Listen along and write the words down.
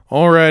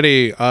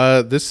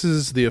Alrighty, this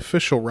is the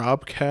official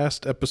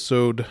Robcast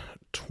episode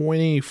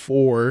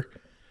 24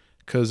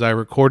 because I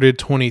recorded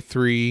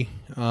 23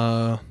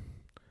 2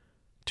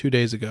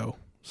 days ago.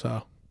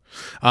 So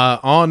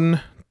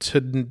on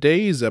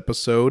today's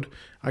episode,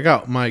 I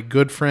got my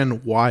good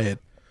friend Wyatt.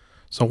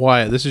 So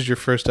Wyatt, this is your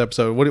first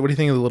episode. What do you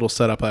think of the little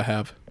setup I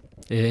have?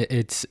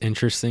 It's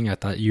interesting. I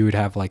thought you would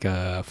have like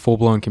a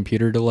full-blown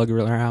computer to lug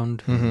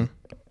around. Mm-hmm.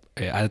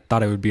 I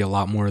thought it would be a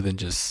lot more than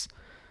just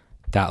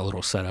that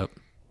little setup.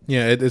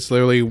 Yeah, it's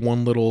literally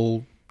one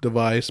little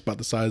device about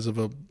the size of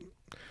a,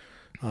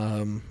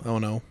 I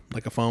don't know,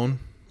 like a phone,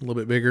 a little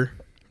bit bigger.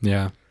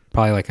 Yeah,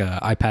 probably like a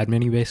iPad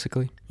mini,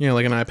 basically. Yeah,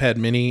 like an iPad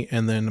mini,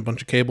 and then a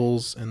bunch of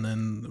cables, and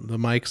then the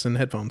mics and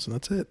headphones, and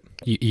that's it.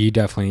 You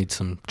definitely need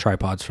some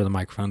tripods for the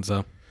microphones,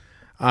 though.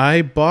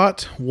 I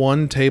bought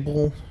one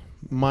table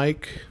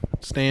mic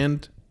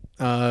stand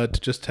to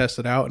just test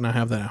it out, and I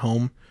have that at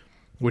home,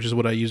 which is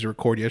what I used to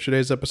record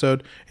yesterday's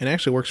episode, and it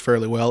actually works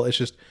fairly well.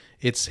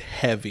 It's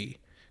heavy.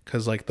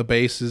 Because like the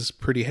bass is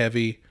pretty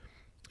heavy,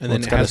 and then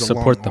it's it got has to a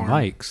support long the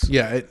arm. mics.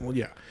 Yeah,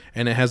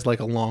 and it has like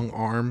a long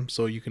arm,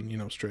 so you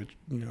can stretch,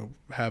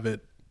 have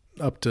it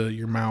up to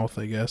your mouth,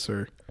 I guess,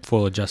 or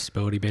Full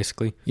adjustability,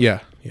 basically.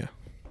 yeah.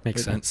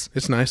 Makes sense.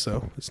 It's nice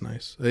though. It's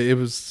nice. It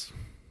was,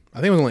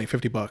 I think it was only like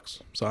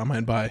 $50, so I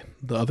might buy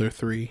the other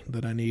three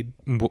that I need.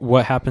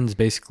 What happens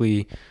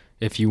basically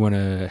if you want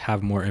to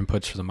have more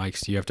inputs for the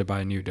mics? Do you have to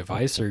buy a new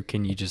device, or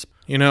can you just...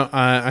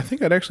 I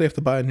think I'd actually have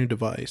to buy a new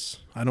device.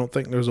 I don't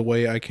think there's a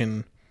way I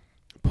can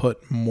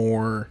put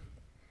more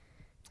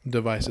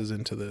devices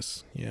into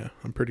this. Yeah,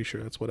 I'm pretty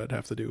sure that's what I'd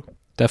have to do.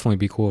 Definitely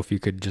be cool if you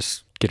could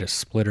just get a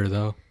splitter,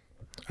 though.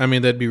 I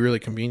mean, that'd be really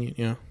convenient,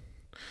 yeah.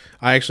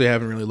 I actually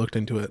haven't really looked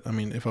into it. I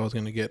mean, if I was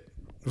going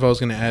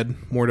to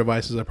add more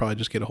devices, I'd probably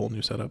just get a whole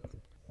new setup.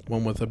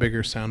 One with a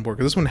bigger soundboard,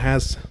 because this one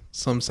has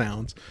some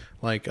sounds.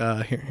 Like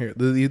here,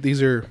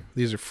 these are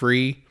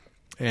free,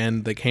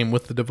 and they came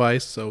with the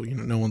device, so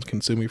no one's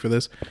can sue me for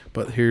this.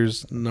 But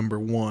here's number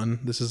one.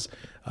 This is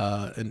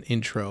an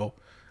intro,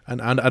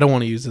 and I don't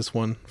want to use this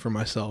one for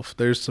myself.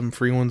 There's some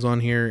free ones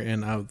on here,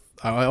 and I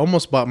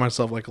almost bought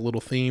myself like a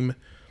little theme,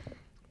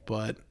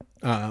 but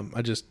I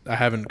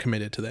haven't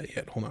committed to that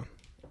yet. Hold on.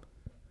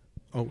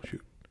 Oh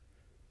shoot.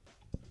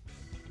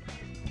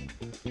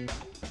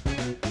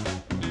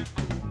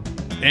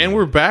 And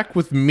we're back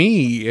with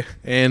me,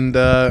 and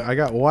I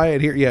got Wyatt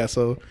here. Yeah,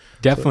 so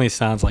definitely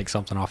sounds like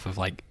something off of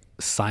like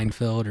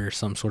Seinfeld or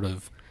some sort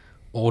of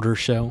older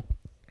show.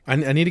 I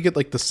need to get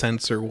like the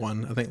censor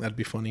one. I think that'd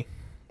be funny.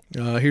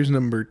 Here's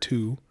number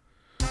 2.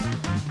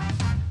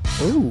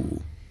 Oh,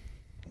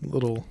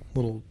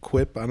 little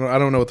quip. I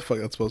don't know what the fuck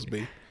that's supposed to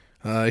be.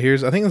 I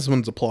think this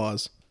one's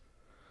applause.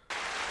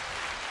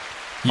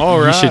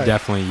 You should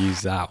definitely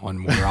use that one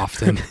more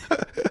often.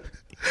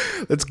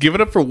 Let's give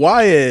it up for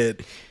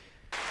Wyatt.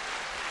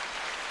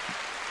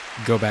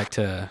 Go back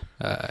to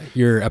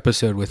your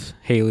episode with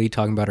Haley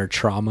talking about her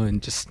trauma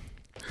and just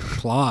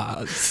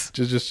applause.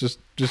 Just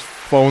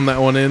phone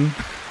that one in.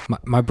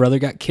 My brother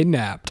got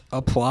kidnapped.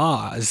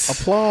 Applause.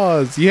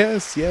 Applause.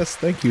 Yes.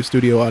 Thank you,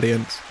 studio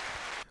audience.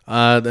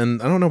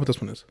 And I don't know what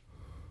this one is.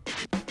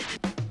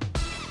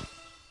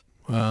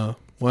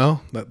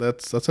 Well,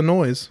 that's a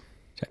noise.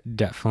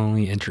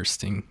 Definitely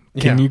interesting.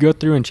 Can you go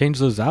through and change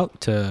those out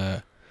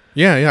to?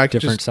 Yeah. I can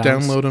just sounds?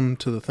 download them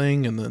to the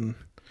thing and then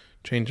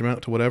change them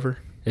out to whatever.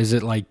 Is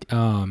it like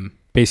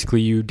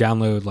basically you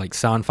download like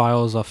sound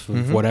files off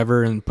of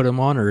whatever and put them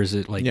on, or is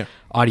it like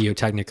Audio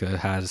Technica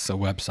has a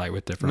website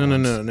with different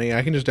ones? No. Yeah,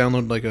 I can just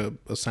download like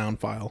a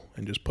sound file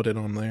and just put it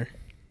on there.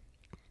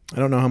 I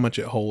don't know how much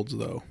it holds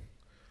though,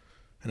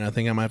 and I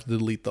think I might have to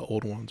delete the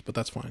old ones, but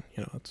that's fine.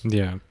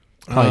 Yeah.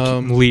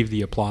 Probably leave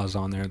the applause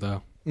on there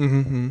though.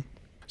 Mm-hmm.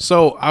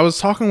 So I was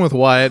talking with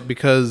Wyatt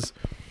because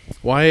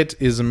Wyatt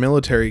is a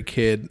military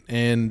kid,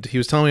 and he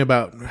was telling me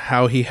about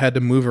how he had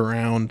to move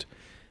around.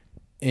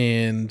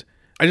 And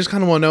I just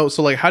kind of want to know,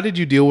 so like, how did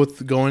you deal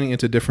with going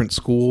into different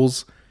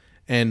schools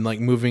and like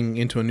moving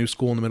into a new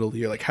school in the middle of the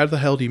year? Like, how the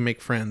hell do you make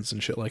friends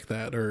and shit like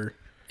that? Or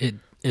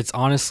it's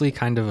honestly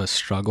kind of a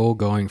struggle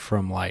going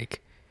from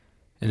like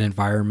an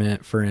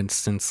environment, for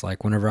instance,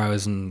 like whenever I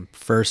was in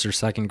first or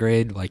second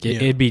grade, like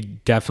it'd be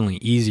definitely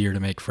easier to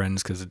make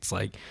friends because it's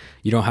like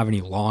you don't have any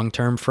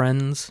long-term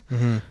friends.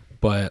 Mm-hmm.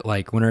 But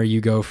like whenever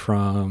you go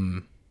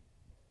from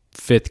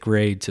 5th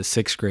grade to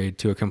 6th grade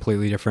to a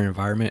completely different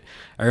environment,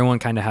 everyone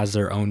kind of has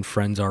their own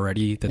friends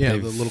already that the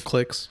little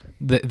cliques.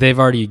 They've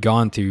already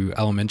gone through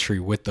elementary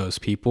with those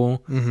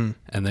people, and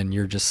then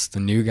you're just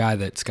the new guy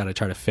that's got to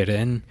try to fit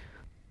in.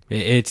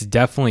 It's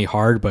definitely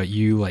hard, but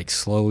you like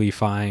slowly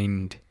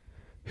find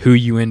who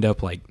you end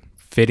up like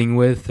fitting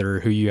with or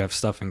who you have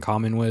stuff in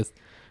common with.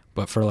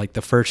 But for like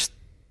the first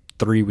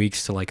 3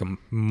 weeks to like a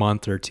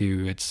month or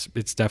two, it's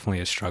definitely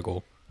a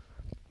struggle.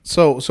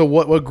 So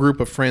what group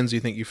of friends do you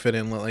think you fit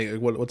in? Like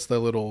what's the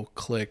little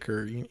clique,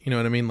 or you know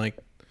what I mean? Like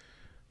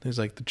there's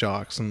like the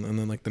jocks and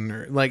then like the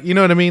nerd, like you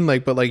know what I mean?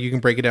 Like but like you can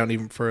break it down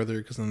even further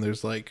because then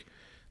there's like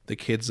the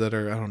kids that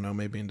are, I don't know,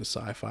 maybe into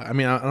sci-fi. I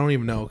mean, I don't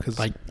even know because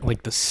like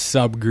the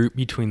subgroup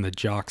between the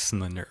jocks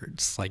and the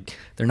nerds. Like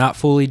they're not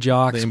fully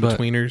jocks, the but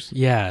in-betweeners.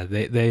 yeah,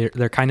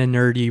 they're kind of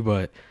nerdy,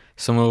 but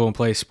some of them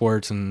play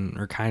sports and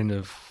are kind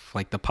of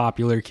like the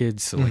popular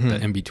kids, so like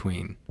the in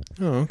between.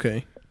 Oh,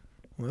 okay.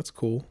 Well, that's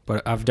cool.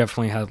 But I've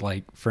definitely had,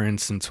 like, for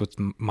instance, with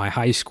my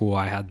high school,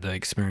 I had the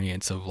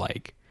experience of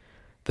like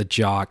the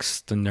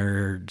jocks, the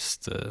nerds,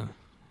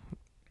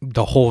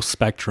 the whole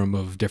spectrum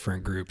of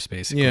different groups,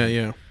 basically.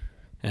 Yeah.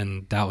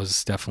 And that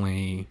was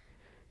definitely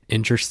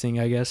interesting,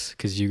 I guess,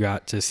 because you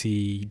got to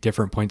see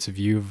different points of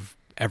view of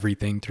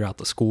everything throughout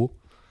the school.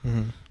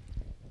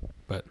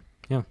 But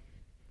yeah.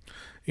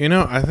 You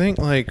know, I think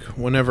like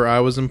whenever I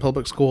was in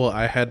public school,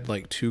 I had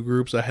like two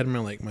groups. I had my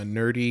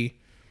nerdy,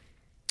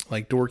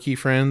 like dorky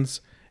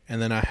friends,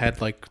 and then I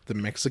had like the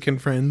Mexican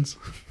friends,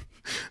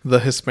 the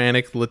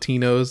Hispanic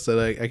Latinos that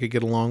I could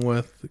get along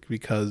with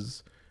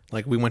because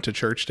like we went to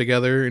church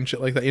together and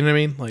shit like that. You know what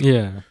I mean? Like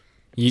yeah.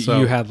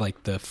 You had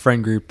like the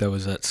friend group that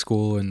was at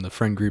school and the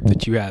friend group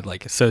that you had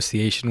like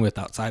association with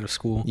outside of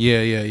school.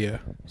 Yeah.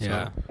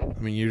 Yeah. I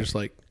mean, you're just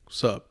like,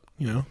 sup,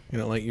 you know,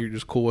 like you're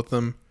just cool with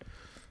them.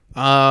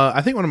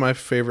 I think one of my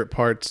favorite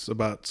parts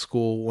about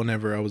school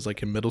whenever I was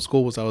like in middle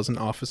school was I was an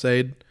office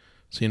aide.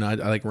 So, you know, I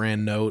like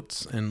ran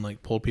notes and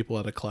like pulled people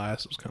out of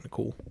class. It was kind of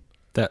cool.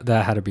 That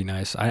had to be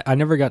nice. I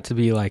never got to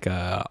be like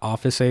a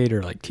office aide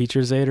or like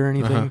teacher's aide or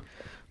anything.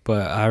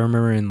 But I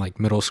remember in like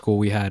middle school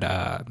we had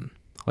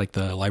like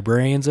the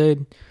librarian's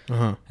aide.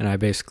 And I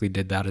basically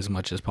did that as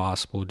much as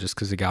possible just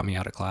because it got me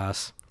out of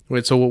class.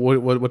 Wait, so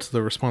what's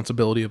the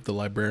responsibility of the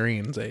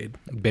librarian's aide?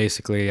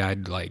 Basically,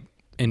 I'd like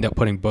end up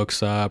putting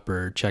books up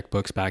or check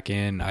books back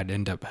in. I'd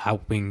end up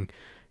helping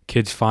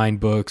kids find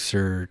books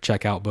or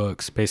check out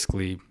books.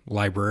 Basically,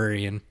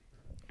 librarian.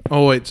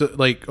 Oh wait, so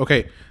like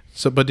okay,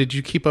 so but did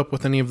you keep up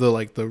with any of the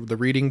like the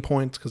reading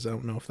points? Because I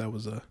don't know if that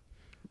was a.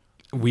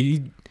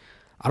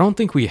 I don't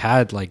think we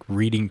had like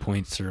reading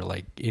points or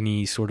like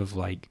any sort of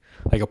like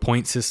a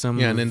point system.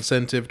 Yeah, an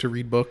incentive to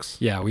read books.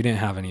 Yeah, we didn't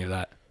have any of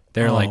that.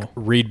 They're like,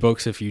 read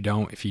books if you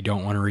don't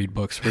want to read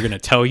books. We're gonna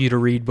tell you to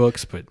read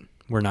books, but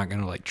we're not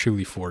gonna like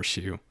truly force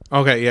you.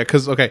 Okay, yeah,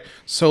 because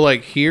so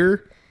like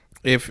here,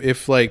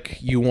 if like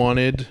you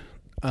wanted,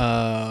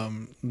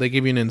 they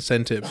give you an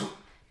incentive.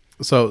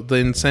 So the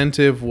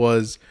incentive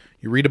was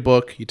you read a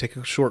book, you take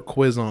a short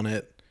quiz on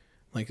it,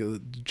 like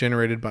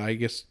generated by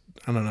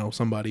I don't know,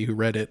 somebody who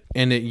read it,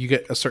 and you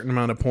get a certain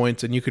amount of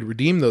points, and you could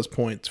redeem those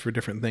points for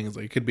different things.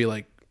 Like it could be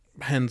like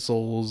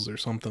pencils or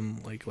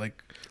something like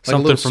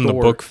something from the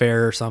book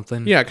fair or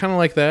something. Yeah, kind of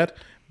like that.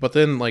 But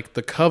then like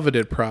the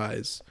coveted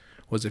prize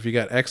was if you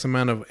got X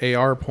amount of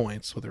AR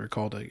points, what they were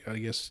called, I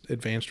guess,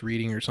 advanced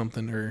reading or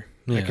something, or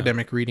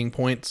academic reading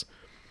points,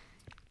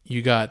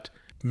 you got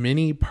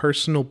mini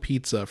personal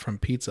pizza from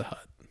Pizza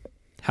Hut.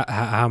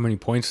 How many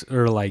points,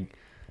 or like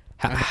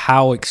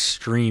how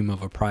extreme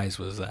of a prize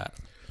was that?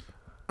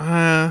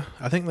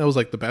 I think that was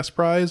like the best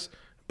prize,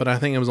 but I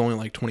think it was only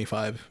like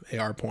 25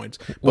 AR points.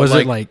 But was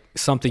it like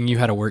something you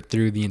had to work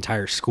through the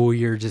entire school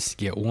year just to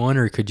get one,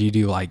 or could you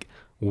do like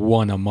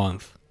one a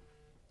month?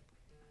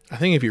 I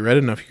think if you read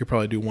enough, you could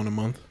probably do one a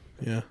month.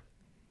 Yeah.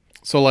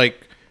 So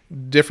like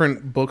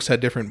different books had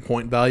different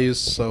point values.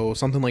 So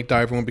something like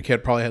Diver Olympic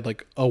Kid probably had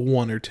like a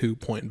 1 or 2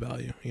 point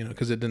value, you know,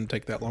 because it didn't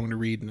take that long to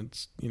read and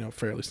it's, you know, a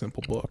fairly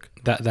simple book.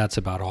 That's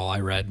about all I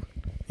read.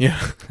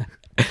 Yeah.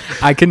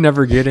 I could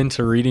never get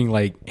into reading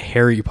like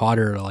Harry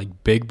Potter or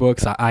like big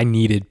books. I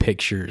needed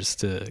pictures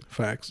to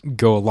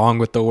go along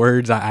with the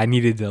words. I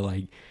needed to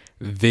like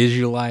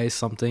visualize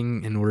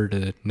something in order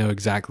to know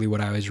exactly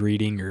what I was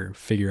reading or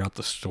figure out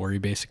the story,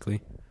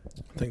 basically.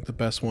 I think the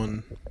best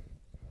one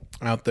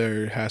out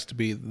there has to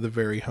be The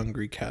Very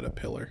Hungry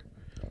Caterpillar,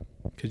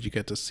 because you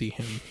get to see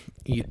him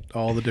eat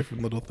all the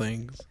different little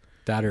things.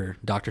 That or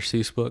Dr.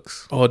 Seuss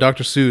books. Oh,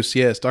 Dr. Seuss.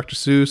 Yes, Dr.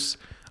 Seuss.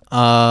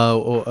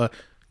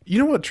 You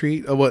know what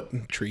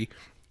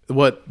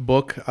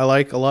book I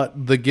like a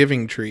lot? The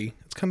Giving Tree.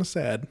 It's kind of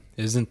sad.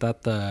 Isn't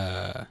that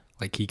the,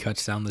 like he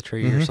cuts down the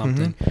tree or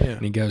something? Yeah.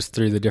 And he goes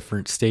through the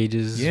different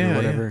stages or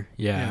whatever?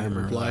 Yeah, I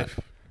remember life.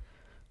 That.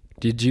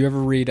 Did you ever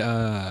read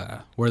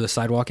Where the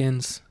Sidewalk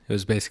Ends? It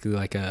was basically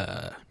like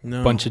a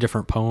bunch of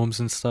different poems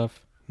and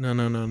stuff.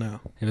 No.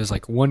 It was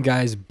like one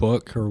guy's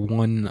book or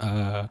one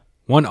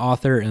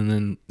author, and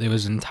then it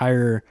was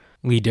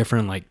entirely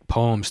different like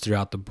poems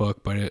throughout the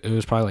book, but it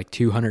was probably like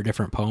 200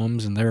 different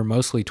poems, and they were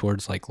mostly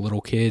towards like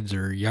little kids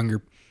or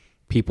younger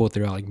people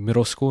throughout like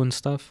middle school and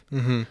stuff.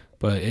 Mm-hmm.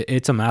 But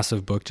it's a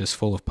massive book just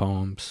full of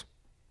poems.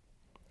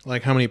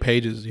 Like how many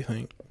pages do you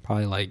think?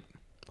 Probably like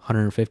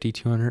 150,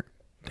 200.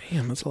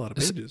 Damn, that's a lot of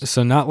pages.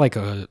 So not like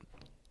a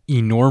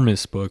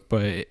enormous book,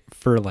 but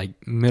for like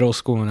middle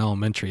school and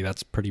elementary,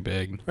 that's pretty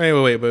big.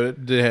 Wait, but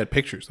it had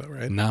pictures though,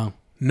 right?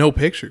 No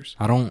pictures.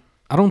 I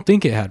don't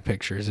think it had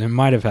pictures. It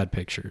might have had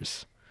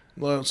pictures.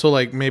 Well, so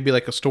like maybe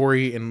like a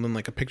story and then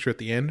like a picture at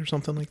the end or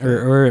something like that?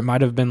 Or it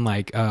might have been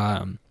like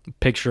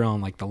picture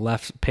on like the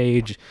left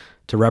page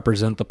to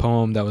represent the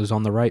poem that was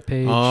on the right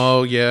page.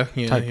 Oh, yeah.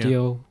 Type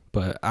deal.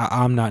 But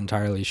I'm not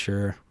entirely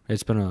sure.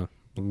 It's been a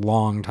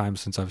long time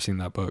since I've seen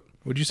that book.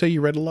 Would you say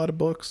you read a lot of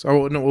books?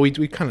 Oh no, we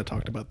kind of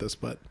talked about this,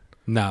 but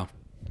No.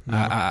 No.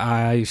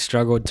 I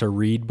struggled to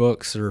read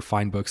books or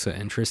find books that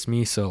interest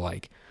me. So,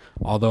 like,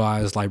 although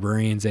I was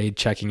librarian's aide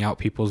checking out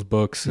people's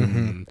books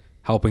and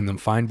helping them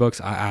find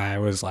books, I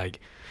was like,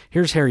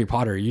 here's Harry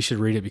Potter. You should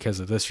read it because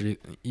of this.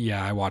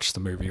 Yeah, I watched the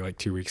movie like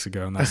 2 weeks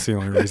ago, and that's the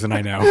only reason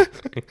I know.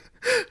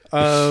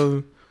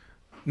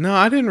 No,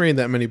 I didn't read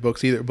that many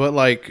books either. But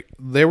like,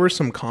 there were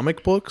some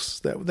comic books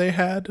that they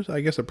had,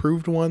 I guess,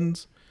 approved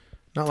ones.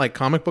 Not like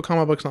comic books,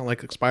 not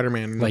like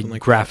Spider-Man. Like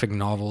graphic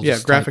novels. Yeah,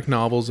 graphic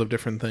novels of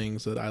different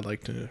things that I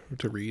like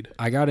to read.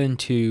 I got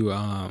into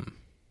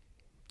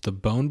the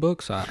Bone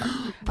books. I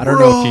don't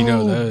know if you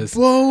know those.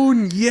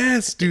 Bone,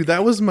 yes, dude,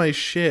 that was my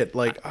shit.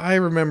 Like, I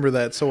remember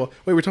that. So,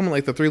 wait, we're talking about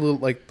like the three little,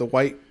 like the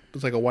white,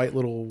 it's like a white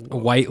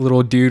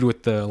little dude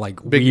with the like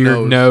big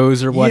weird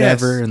nose or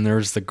whatever. Yes. And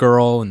there's the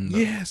girl and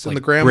and like, the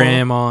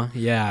grandma.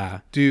 Yeah.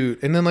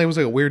 Dude, and then like, it was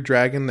like a weird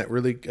dragon that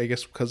really, I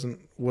guess,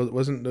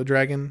 wasn't a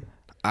dragon.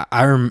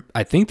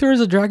 I think there was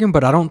a dragon,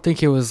 but I don't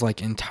think it was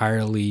like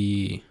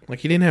entirely like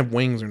he didn't have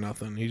wings or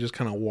nothing. He just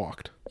kind of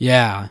walked.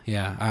 Yeah,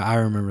 I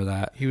remember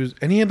that.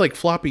 And he had like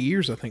floppy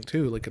ears, I think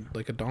too, like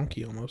a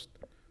donkey almost.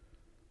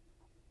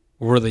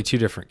 Were they two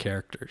different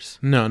characters?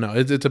 No,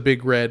 it's a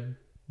big red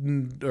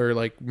or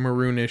like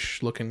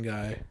maroonish looking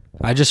guy.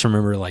 I just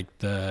remember like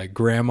the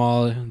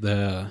grandma,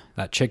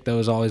 that chick that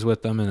was always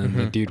with them, and then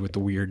the dude with the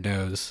weird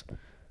nose.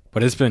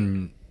 But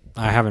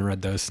I haven't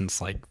read those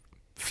since like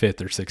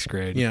 5th or 6th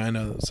grade. Yeah, I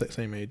know,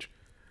 same age.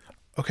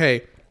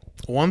 Okay,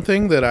 one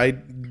thing that I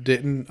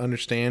didn't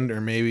understand,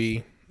 or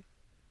maybe,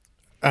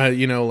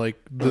 like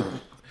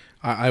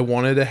I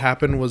wanted to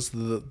happen was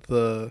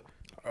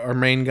our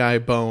main guy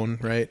Bone,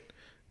 right,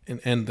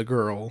 and the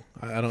girl.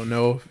 I don't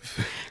know.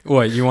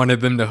 What, you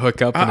wanted them to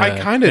hook up? I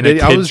kind of did.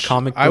 I was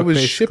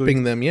basically?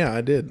 shipping them. Yeah, I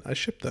did. I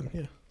shipped them.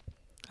 Yeah,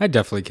 I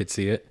definitely could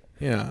see it.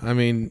 Yeah, I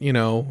mean,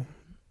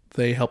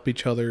 they help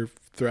each other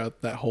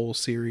throughout that whole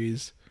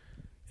series.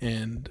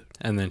 And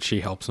then she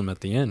helps him at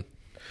the end.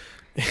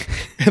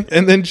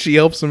 and then she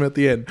helps him at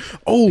the end.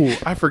 Oh,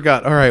 I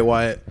forgot. All right,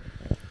 Wyatt.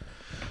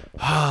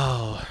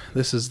 Oh,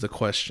 this is the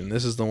question.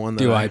 This is the one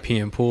that do I pee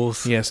in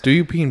pools? Yes. Do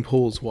you pee in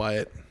pools,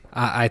 Wyatt?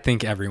 I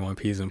think everyone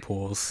pees in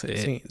pools.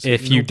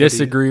 If you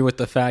disagree with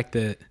the fact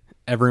that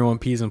everyone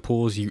pees in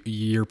pools,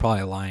 you're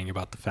probably lying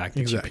about the fact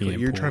that you pee in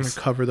pools. You're trying to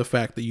cover the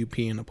fact that you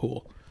pee in a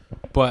pool.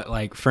 But,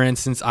 like, for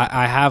instance,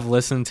 I have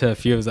listened to a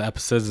few of the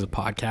episodes of the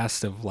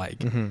podcast of,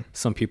 like,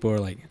 some people are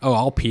like, oh,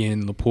 I'll pee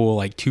in the pool,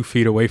 like, 2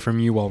 feet away from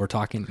you while we're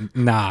talking.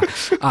 Nah,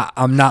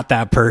 I'm not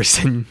that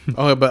person.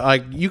 Oh, but,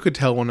 like, you could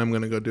tell when I'm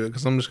going to go do it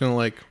because I'm just going to,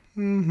 like,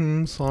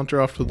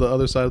 saunter off to the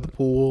other side of the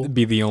pool.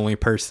 Be the only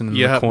person in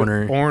the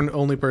corner. Or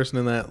only person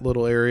in that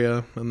little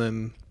area, and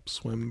then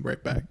swim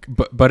right back.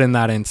 But in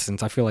that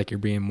instance, I feel like you're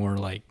being more,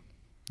 like,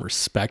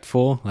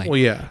 respectful. Like, well,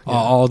 yeah.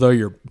 Although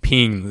you're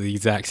peeing the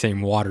exact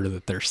same water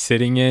that they're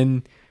sitting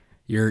in,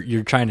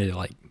 you're trying to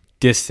like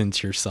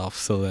distance yourself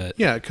so that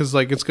because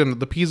like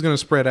the pee's gonna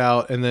spread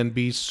out and then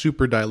be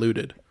super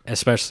diluted,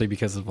 especially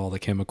because of all the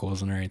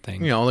chemicals and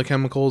everything. All the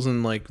chemicals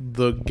and like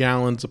the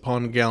gallons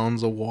upon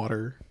gallons of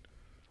water.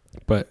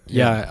 But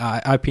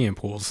I pee in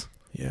pools.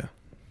 Yeah,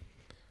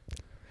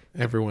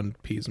 everyone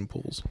pees in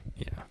pools.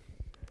 Yeah,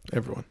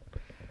 everyone.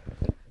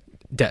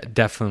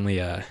 Definitely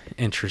a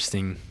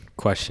interesting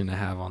question to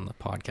have on the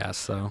podcast.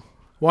 So,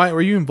 why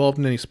were you involved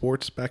in any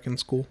sports back in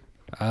school?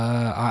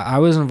 I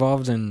was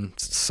involved in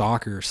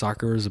soccer.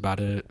 Soccer was about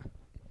it.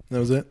 That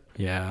was it?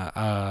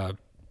 Yeah.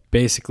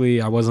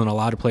 Basically, I wasn't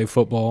allowed to play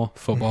football.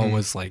 Football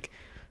was like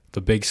the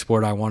big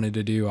sport I wanted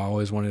to do. I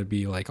always wanted to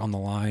be like on the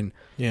line.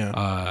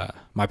 Yeah.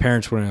 My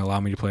parents wouldn't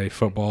allow me to play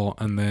football,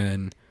 and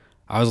then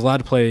I was allowed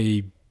to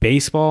play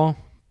baseball,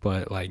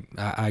 but like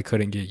I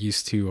couldn't get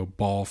used to a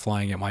ball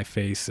flying at my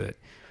face at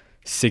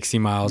 60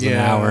 miles an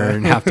hour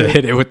and have to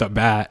hit it with a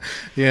bat.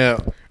 Yeah.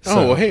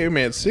 So, hey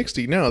man,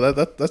 60. No,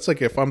 that's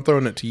like if I'm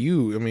throwing it to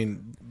you. I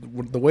mean,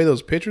 the way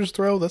those pitchers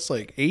throw, that's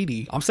like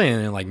 80. I'm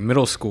saying in like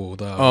middle school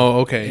though. Oh,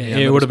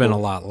 okay. It would have been a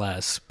lot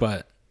less,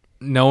 but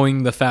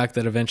knowing the fact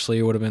that eventually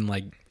it would have been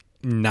like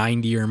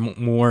 90 or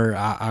more,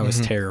 I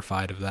was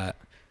terrified of that.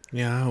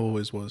 Yeah, I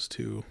always was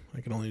too.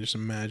 I can only just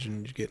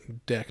imagine you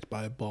getting decked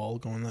by a ball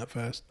going that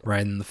fast.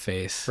 Right in the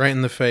face. Right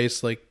in the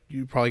face. Like,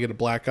 you probably get a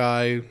black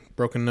eye,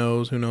 broken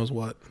nose, who knows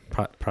what.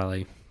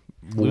 Probably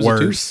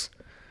worse.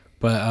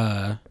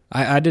 But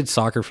I did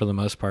soccer for the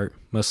most part.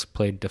 Mostly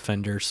played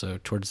defender, so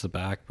towards the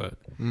back. But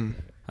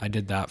I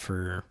did that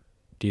for a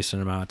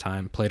decent amount of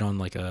time. Played on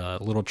like a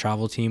little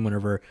travel team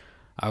whenever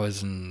I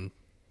was in,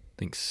 I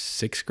think,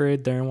 6th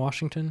grade there in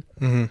Washington.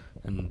 And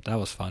that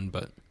was fun,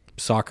 but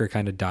soccer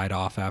kind of died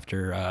off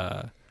after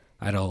I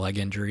had a leg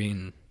injury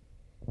and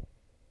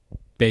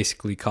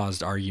basically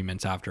caused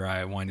arguments after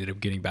I winded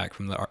up getting back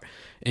from the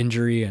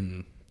injury,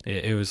 and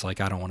it was like,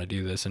 I don't want to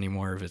do this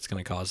anymore if it's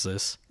going to cause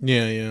this.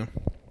 Yeah.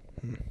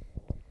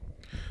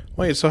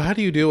 Wait, so how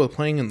do you deal with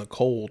playing in the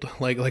cold?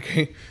 Like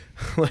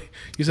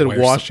you said,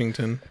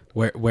 Washington.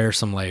 Wear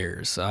some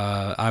layers.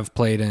 I've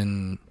played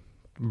in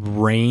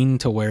rain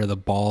to where the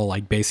ball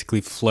like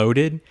basically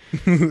floated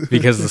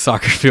because the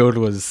soccer field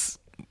was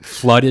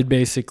flooded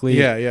basically.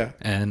 Yeah.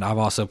 And I've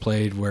also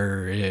played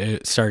where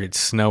it started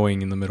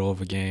snowing in the middle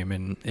of a game,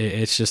 and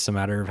it's just a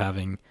matter of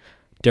having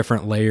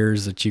different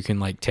layers that you can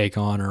like take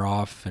on or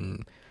off.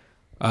 And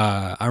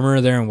I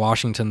remember there in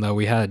Washington though,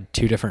 we had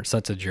 2 different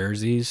sets of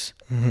jerseys.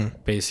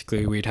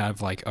 Basically we'd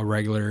have like a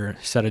regular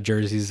set of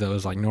jerseys that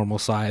was like normal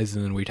size,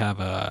 and then we'd have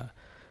a,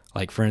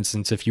 like for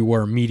instance, if you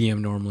wore a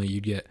medium normally,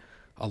 you'd get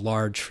a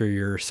large for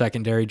your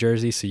secondary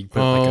jersey, so you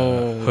put like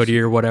a hoodie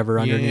or whatever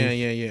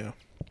underneath. Yeah.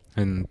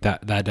 And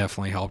that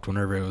definitely helped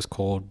whenever it was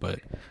cold.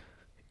 But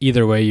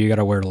either way, you got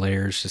to wear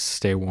layers just to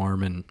stay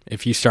warm. And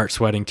if you start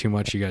sweating too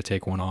much, you got to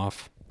take one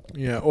off.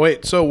 Yeah.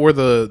 Wait. So were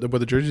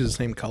the jerseys the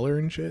same color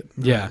and shit?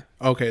 Yeah.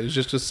 Okay. It's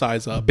just a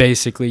size up.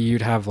 Basically,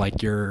 you'd have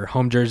like your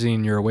home jersey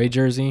and your away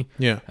jersey.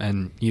 Yeah.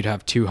 And you'd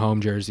have 2 home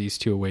jerseys,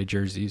 2 away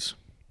jerseys,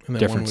 And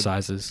different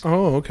sizes.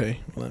 Oh, okay.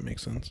 Well, that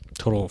makes sense.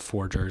 Total of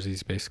 4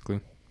 jerseys, basically.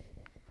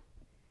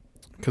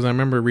 Because I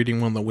remember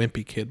reading one of the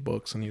Wimpy Kid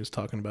books, and he was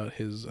talking about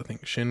his, I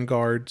think, shin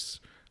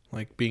guards,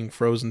 like being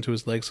frozen to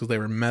his legs because they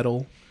were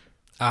metal.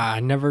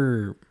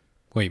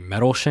 Wait,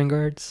 metal shin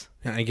guards?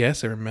 Yeah, I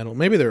guess they were metal.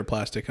 Maybe they were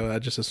plastic. I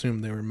just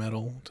assumed they were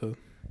metal.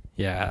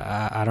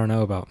 Yeah, I don't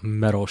know about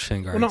metal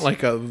shin guards. Well, not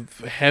like a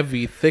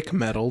heavy, thick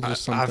metal.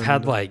 Just something. I've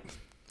had like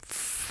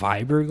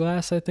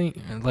fiberglass, I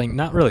think. Like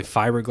not really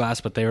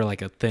fiberglass, but they were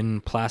like a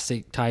thin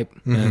plastic type,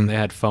 and they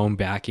had foam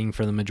backing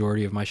for the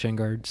majority of my shin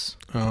guards.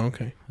 Oh,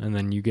 okay. And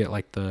then you get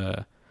like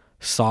the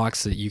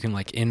socks that you can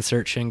like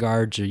insert shin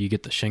guards, or you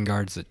get the shin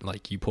guards that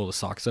like you pull the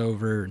socks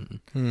over.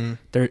 And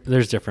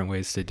there's different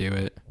ways to do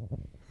it.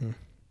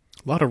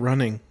 A lot of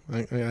running.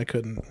 I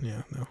couldn't.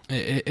 Yeah, no.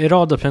 It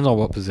all depends on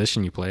what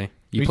position you play.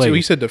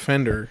 We said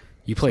defender.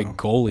 You play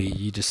goalie.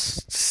 You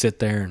just sit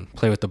there and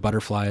play with the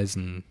butterflies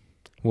and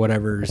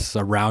whatever's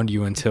around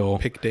you until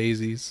pick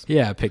daisies.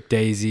 Yeah, pick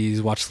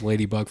daisies. Watch the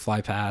ladybug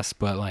fly past.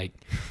 But like,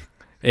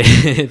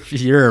 if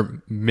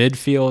you're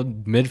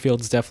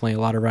midfield's definitely a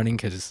lot of running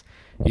because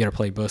you got to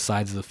play both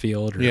sides of the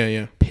field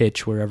or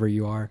pitch wherever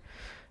you are.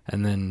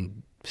 And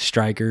then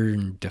striker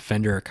and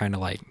defender are kind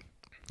of like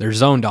they're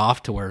zoned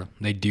off to where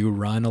they do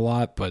run a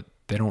lot, but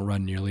they don't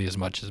run nearly as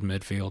much as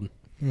midfield.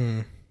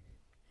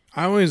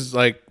 I always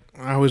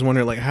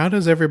wonder, like, how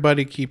does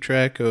everybody keep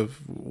track of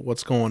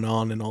what's going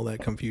on and all that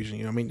confusion?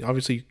 You know, I mean,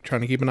 obviously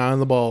trying to keep an eye on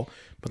the ball,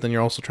 but then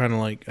you're also trying to,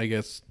 like, I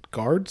guess,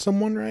 guard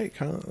someone, right?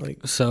 Kind of like.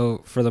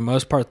 So for the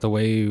most part, the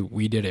way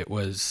we did it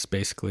was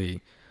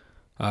basically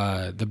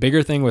the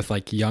bigger thing with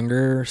like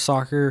younger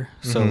soccer.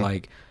 So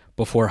like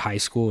before high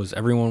school is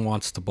everyone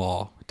wants the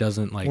ball. It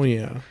doesn't like. Well,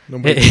 yeah.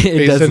 Nobody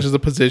pays attention to the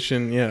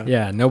position. Yeah.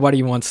 Yeah.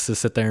 Nobody wants to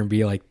sit there and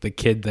be like the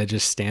kid that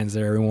just stands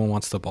there. Everyone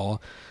wants the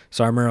ball.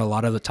 So I remember a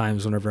lot of the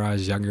times whenever I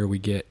was younger, we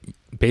get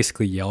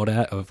basically yelled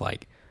at of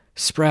like,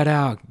 spread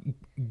out,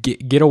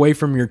 get away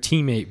from your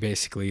teammate,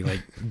 basically.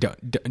 Like,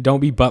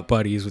 don't be butt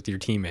buddies with your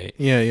teammate.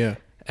 Yeah.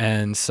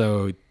 And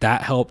so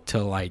that helped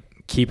to like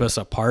keep us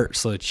apart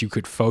so that you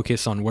could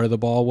focus on where the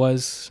ball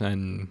was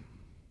and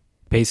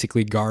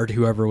basically guard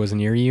whoever was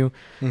near you.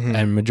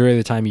 And majority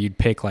of the time you'd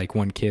pick like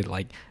one kid,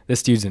 like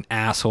this dude's an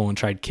asshole and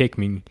tried to kick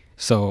me.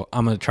 So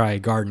I'm going to try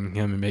guarding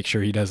him and make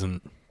sure he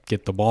doesn't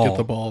get the ball.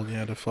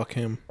 To fuck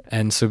him.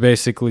 And so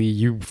basically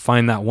you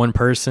find that one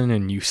person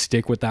and you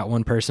stick with that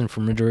one person for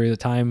majority of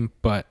the time.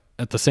 But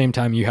at the same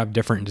time, you have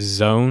different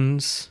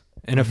zones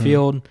in a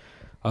field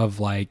of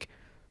like,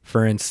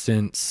 for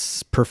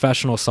instance,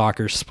 professional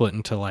soccer split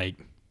into like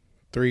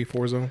 3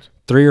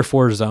 or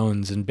 4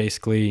 zones. And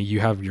basically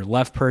you have your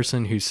left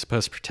person who's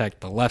supposed to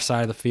protect the left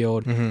side of the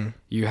field.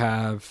 You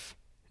have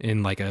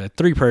in like a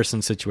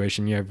 3-person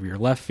situation, you have your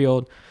left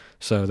field.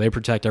 So they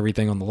protect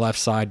everything on the left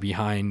side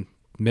behind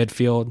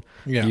midfield.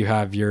 You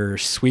have your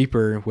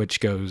sweeper, which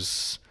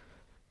goes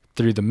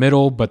through the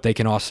middle, but they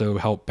can also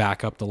help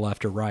back up the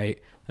left or right.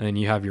 And then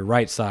you have your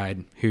right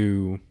side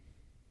who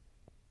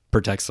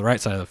protects the right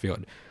side of the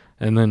field.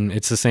 And then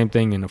it's the same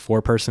thing in a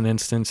 4-person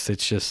instance.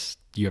 It's just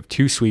you have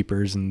 2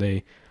 sweepers and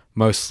they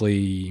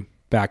mostly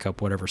back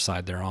up whatever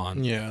side they're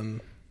on. Yeah.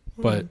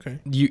 But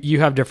you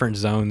have different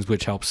zones,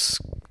 which helps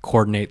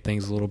coordinate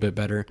things a little bit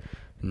better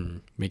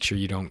and make sure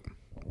you don't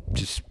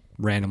just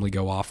randomly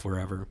go off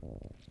wherever.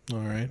 All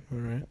right.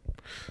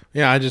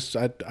 Yeah,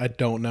 I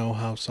don't know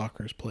how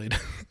soccer is played.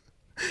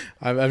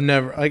 I've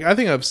never like I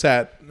think I've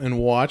sat and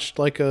watched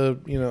like a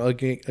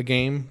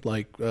game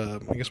like I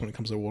guess when it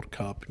comes to the World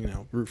Cup,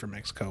 root for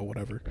Mexico,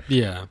 whatever.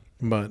 Yeah.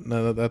 But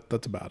no,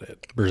 that's about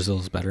it.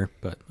 Brazil's better,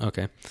 but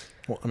okay.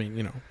 Well, I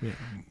mean,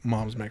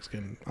 mom's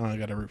Mexican. I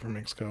got to root for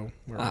Mexico.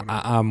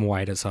 I'm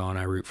white as hell and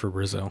I root for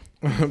Brazil.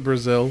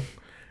 Brazil.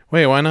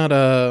 Wait, why not?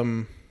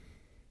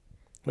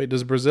 Wait,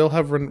 does Brazil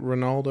have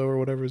Ronaldo or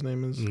whatever his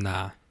name is?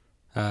 Nah.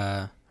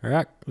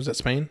 Iraq. Was that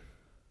Spain?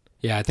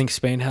 Yeah, I think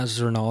Spain has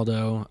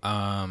Ronaldo.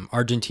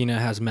 Argentina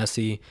has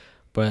Messi,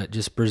 but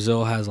just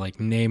Brazil has like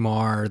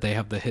Neymar. They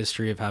have the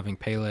history of having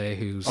Pele,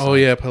 who's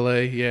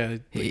Pele. Yeah,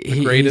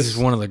 the greatest. He's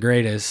one of the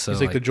greatest. So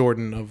he's like the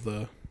Jordan of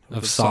the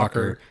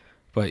soccer.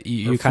 But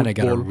you kind of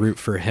got to root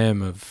for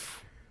him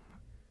of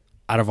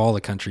out of all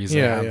the countries, they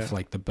have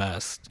like the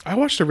best. I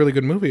watched a really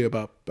good movie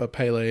about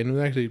Pele, and it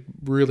was actually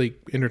really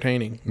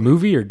entertaining.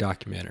 Movie or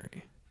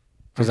documentary?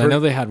 Because I know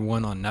they had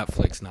one on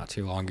Netflix not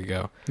too long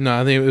ago. No,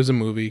 I think it was a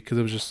movie because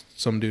it was just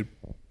some dude,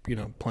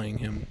 playing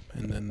him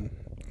and then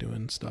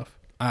doing stuff.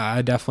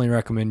 I definitely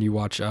recommend you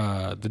watch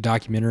the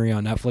documentary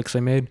on Netflix they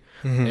made.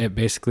 Mm-hmm. It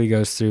basically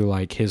goes through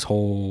like his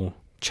whole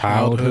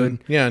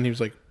childhood. Yeah, and he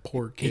was like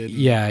poor kid.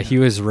 He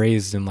was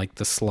raised in like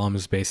the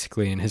slums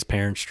basically, and his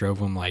parents drove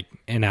him like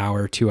an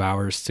hour, 2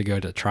 hours to go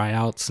to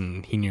tryouts,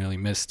 and he nearly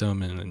missed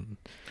them. And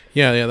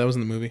yeah, that was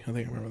in the movie. I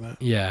think I remember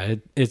that. Yeah,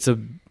 it's a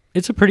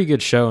pretty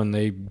good show, and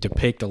they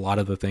depict a lot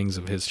of the things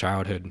of his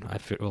childhood. I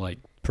feel like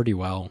pretty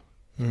well.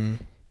 Mm-hmm.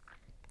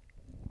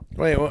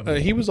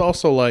 Wait, he was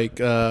also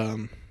like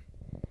I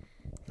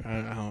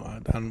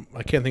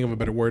can't think of a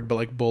better word, but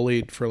like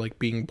bullied for like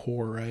being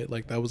poor, right?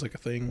 Like that was like a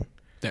thing.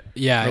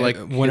 Yeah, or like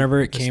whenever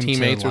it came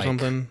teammates to or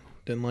something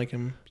didn't like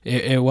him.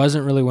 It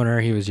wasn't really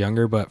whenever he was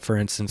younger, but for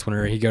instance,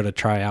 whenever he go to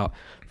try out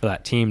for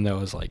that team that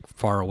was like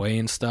far away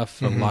and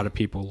stuff, a lot of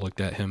people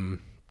looked at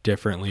him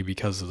differently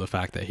because of the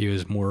fact that he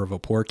was more of a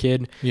poor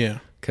kid. Yeah.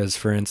 Because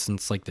for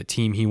instance, like the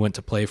team he went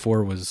to play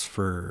for was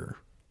for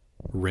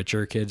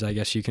richer kids, I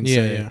guess you can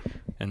say. Yeah.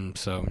 And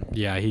so,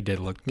 yeah, he did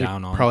look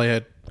down on. Probably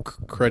had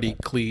cruddy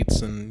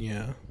cleats and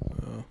yeah,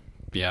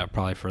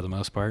 probably for the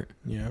most part.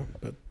 Yeah,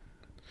 but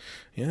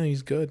yeah,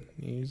 he's good.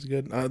 He's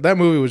good. That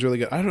movie was really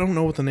good. I don't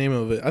know what the name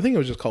of it. I think it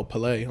was just called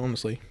Pelé,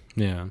 honestly.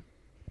 Yeah.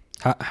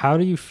 How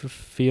do you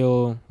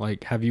feel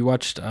like? Have you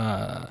watched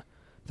the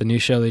new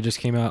show they just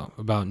came out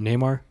about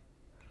Neymar?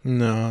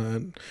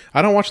 No,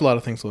 I don't watch a lot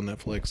of things on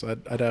Netflix. I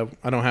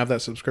don't have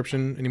that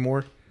subscription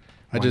anymore.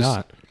 Why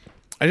not?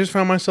 I just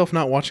found myself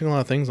not watching a lot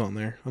of things on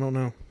there. I don't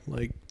know,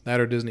 like that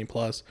or Disney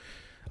Plus.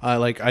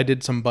 I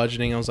did some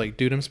budgeting. I was like,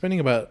 dude, I'm spending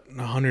about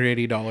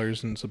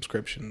 $180 in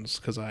subscriptions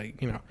because I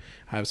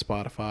have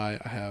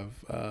Spotify, I have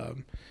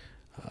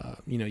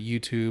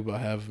YouTube, I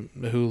have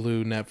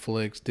Hulu,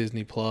 Netflix,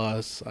 Disney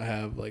Plus. I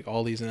have like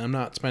all these, and I'm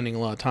not spending a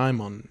lot of time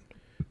on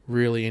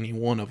really any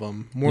one of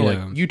them. More like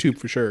YouTube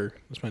for sure.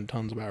 I spend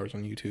tons of hours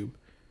on YouTube,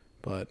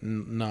 but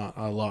not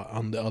a lot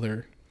on the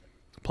other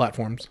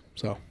platforms.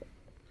 So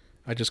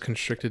I just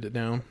constricted it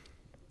down.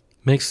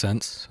 Makes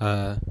sense.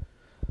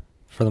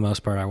 For the most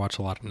part, I watch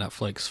a lot of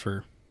Netflix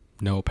for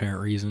no apparent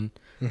reason.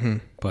 Mm-hmm.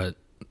 But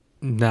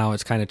now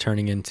it's kind of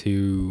turning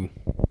into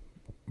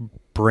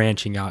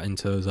branching out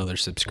into those other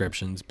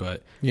subscriptions.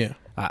 But yeah,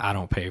 I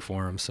don't pay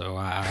for them, so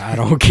I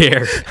don't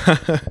care.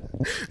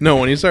 No,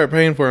 when you start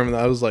paying for them,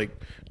 I was like,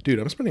 dude,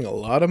 I'm spending a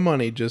lot of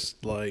money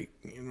just like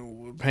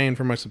paying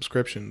for my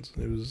subscriptions.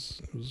 It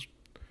was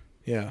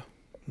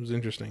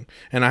interesting.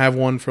 And I have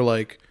one for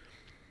like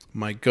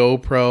my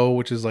GoPro,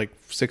 which is like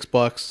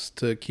 $6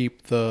 to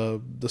keep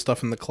the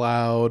stuff in the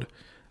cloud.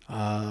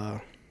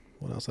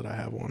 What else did I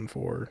have one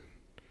for?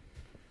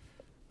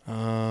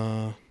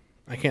 I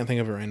can't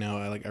think of it right now.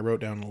 I wrote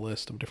down a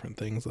list of different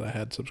things that I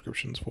had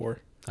subscriptions for.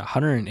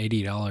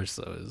 $180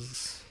 though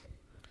is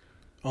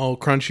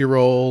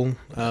Crunchyroll,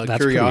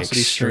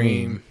 Curiosity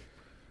Stream.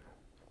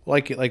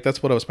 Like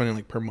that's what I was spending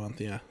like per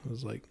month. Yeah, it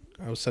was like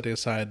I was setting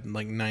aside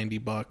like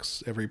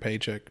 $90 every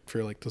paycheck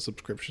for like the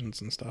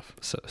subscriptions and stuff.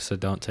 So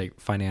don't take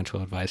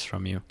financial advice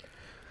from you.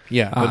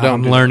 Yeah,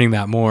 I'm learning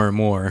that more and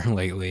more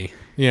lately.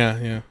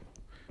 Yeah.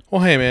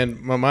 Well, hey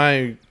man,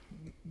 my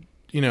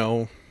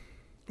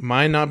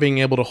not being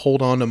able to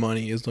hold on to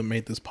money is what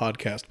made this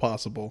podcast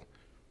possible.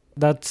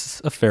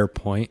 That's a fair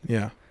point.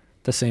 Yeah. At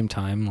the same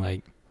time,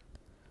 like,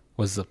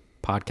 was the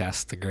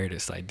podcast the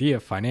greatest idea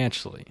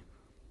financially?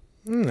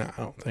 No,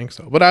 I don't think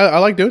so. But I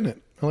like doing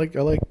it. I like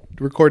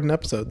recording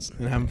episodes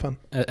and having fun.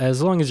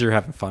 As long as you're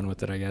having fun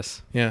with it, I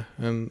guess. Yeah,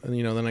 and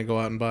then I go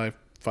out and buy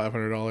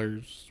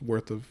 $500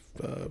 worth of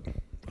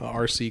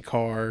RC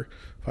car,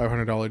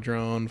 $500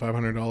 drone,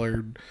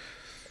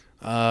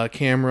 $500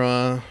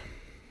 camera,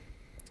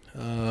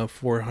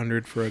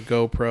 $400 for a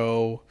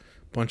GoPro,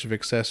 bunch of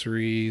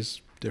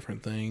accessories,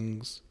 different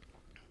things.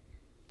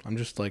 I'm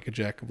just like not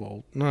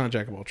a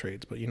jack of all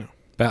trades, but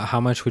About how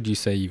much would you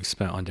say you've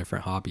spent on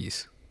different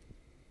hobbies?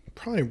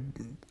 Probably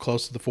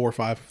close to the 4,000 or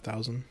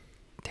 5,000.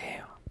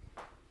 Damn.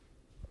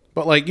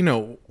 But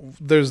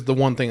there's the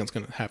one thing that's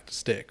gonna have to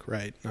stick,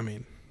 right? I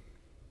mean,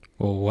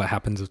 well, what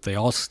happens if they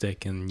all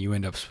stick and you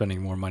end up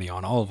spending more money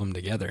on all of them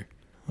together?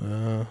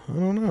 I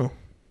don't know,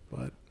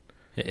 but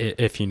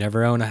if you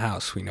never own a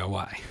house, we know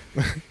why.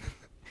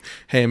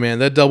 Hey man,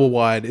 that double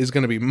wide is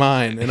gonna be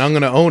mine, and I'm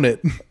gonna own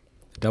it.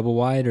 Double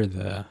wide or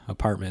the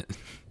apartment?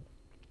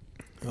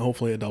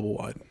 Hopefully a double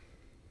wide.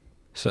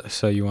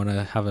 So you want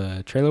to have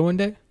a trailer one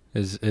day?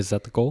 Is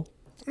that the goal?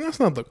 That's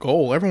not the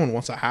goal. Everyone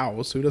wants a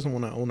house. Who doesn't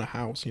want to own a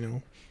house,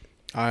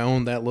 I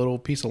own that little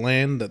piece of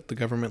land that the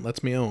government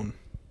lets me own.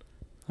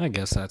 I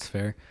guess that's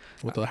fair.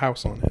 With a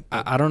house on it.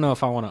 I don't know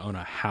if I want to own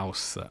a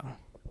house, though.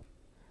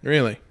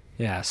 Really?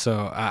 Yeah,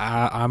 so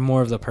I'm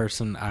more of the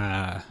person,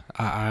 I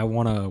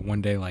want to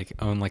one day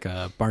own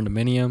a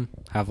barn-dominium,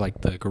 have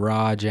the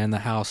garage and the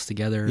house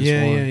together as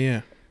one.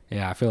 Yeah.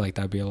 Yeah, I feel like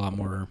that'd be a lot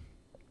more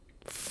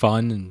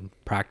fun and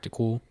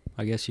practical.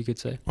 I guess you could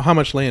say. Well, how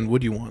much land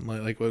would you want?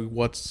 Like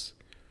what's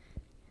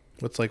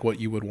like what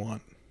you would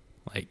want?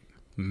 Like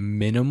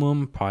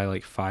minimum, probably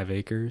like 5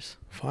 acres.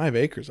 5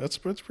 acres. That's a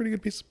pretty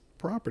good piece of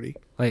property.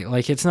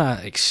 Like it's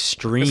not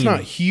extreme. It's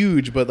not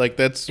huge, but like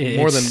that's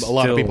more than a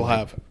lot of people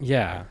have.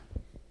 Yeah,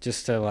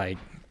 just to like,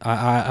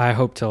 I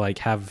hope to like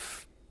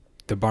have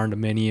the barn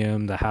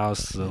dominium, the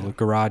house, the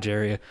garage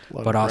area,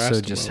 but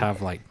also just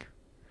have like.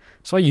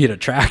 That's why you get a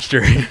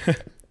tractor.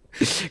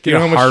 Get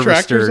a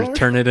harvester,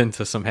 turn it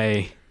into some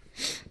hay,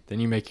 then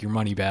you make your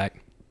money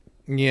back.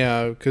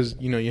 Yeah, because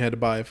you had to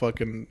buy a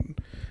fucking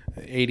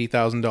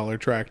 $80,000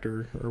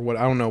 tractor or what?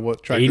 I don't know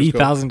what tractor.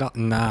 $80,000?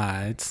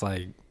 Nah, it's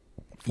like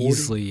 40,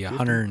 easily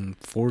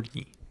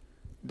 140.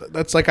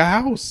 That's like a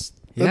house.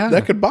 Yeah,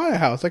 that could buy a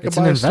house. That could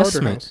buy a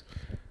starter house.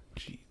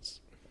 Jeez.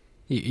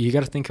 You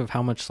got to think of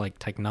how much like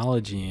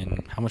technology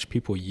and how much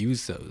people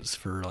use those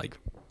for like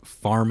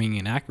farming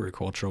and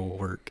agricultural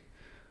work.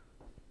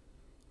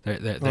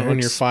 They're on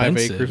your 5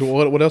 acres.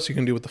 Well, what else you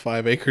can do with the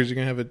 5 acres? You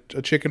can have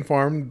a chicken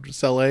farm,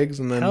 sell eggs,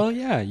 and then hell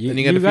yeah, then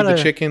you got to feed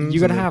the chickens. You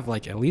got to have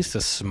like at least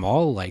a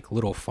small like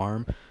little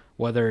farm,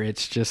 whether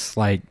it's just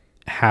like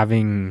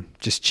having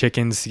just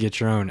chickens to get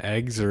your own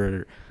eggs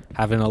or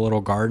having a little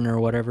garden or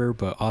whatever.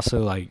 But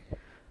also like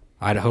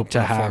I'd hope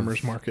to have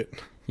farmers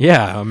market.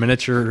 Yeah, a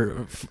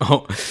miniature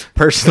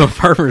personal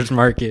farmers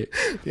market.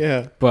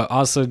 Yeah, but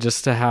also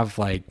just to have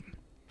like,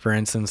 for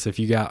instance, if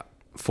you got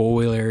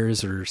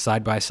 4-wheelers or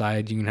side by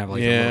side, you can have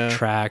like a little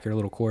track or a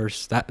little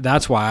course.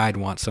 That's why I'd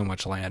want so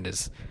much land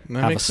is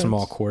have a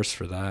small course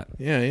for that.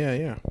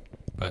 Yeah.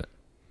 But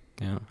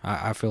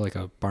I feel like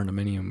a barn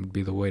dominium would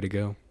be the way to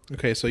go.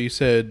 Okay, so you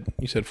said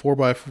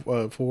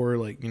 4x4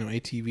 like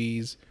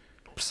ATVs,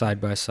 side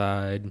by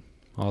side,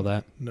 all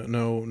that.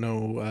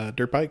 No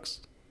dirt bikes.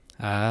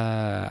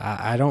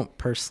 I don't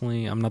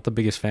personally. I'm not the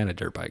biggest fan of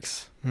dirt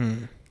bikes.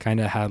 Kind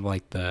of had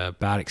like the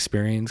bad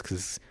experience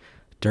because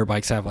dirt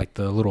bikes have like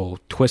the little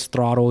twist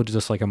throttle,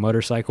 just like a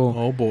motorcycle.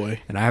 Oh boy!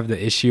 And I have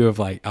the issue of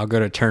like I'll go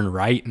to turn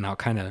right and I'll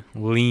kind of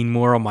lean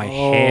more on my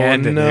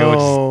hand and it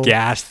will just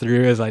gas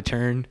through as I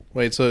turn.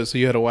 Wait, so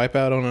you had a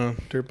wipeout on a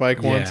dirt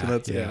bike once, and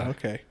that's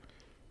okay.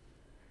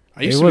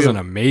 It wasn't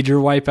a major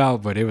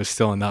wipeout, but it was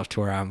still enough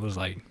to where I was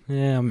like,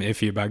 I'm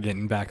iffy about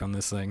getting back on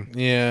this thing.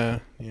 Yeah.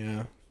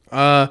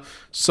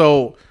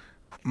 So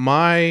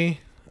my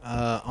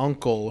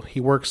uncle,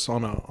 he works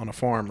on a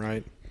farm,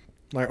 right?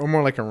 Like, or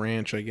more like a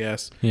ranch, I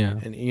guess. Yeah.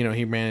 And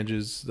he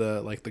manages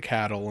the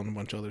cattle and a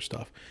bunch of other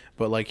stuff.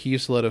 But like he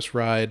used to let us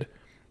ride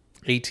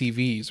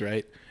ATVs,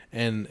 right?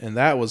 And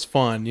that was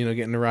fun,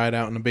 getting to ride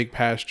out in a big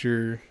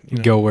pasture.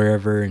 Go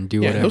wherever and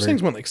do whatever. Those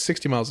things went like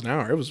 60 miles an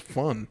hour. It was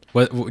fun.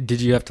 What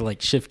did you have to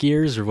like shift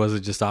gears or was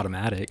it just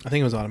automatic? I think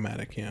it was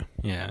automatic, yeah.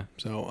 Yeah.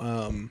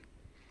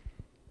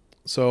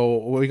 So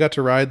we got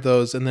to ride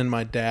those, and then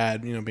my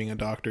dad, being a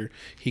doctor,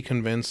 he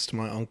convinced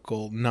my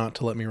uncle not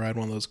to let me ride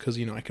one of those because,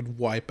 I could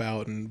wipe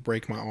out and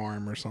break my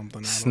arm or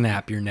something.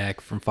 Snap your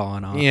neck from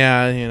falling off.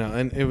 Yeah,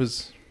 and it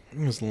was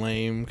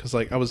lame because,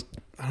 like, I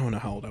don't know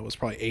how old I was,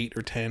 probably 8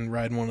 or 10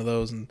 riding one of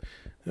those, and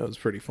it was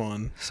pretty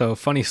fun. So,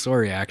 funny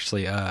story,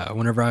 actually.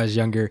 Whenever I was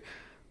younger,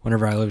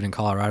 whenever I lived in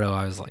Colorado,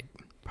 I was, like,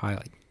 probably,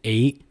 like,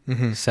 8,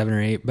 7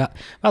 or 8,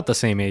 about the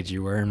same age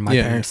you were, and my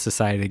parents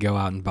decided to go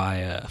out and buy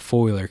a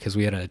 4-wheeler because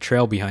we had a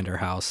trail behind our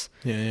house.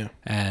 Yeah.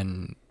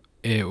 And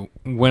it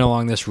went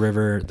along this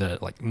river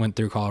that like went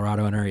through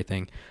Colorado and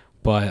everything.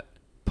 But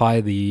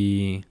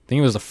probably I think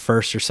it was the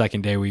first or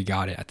second day we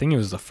got it. I think it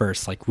was the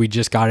first. Like we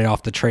just got it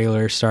off the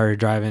trailer, started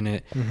driving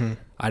it.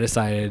 I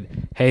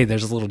decided, hey,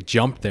 there's a little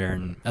jump there.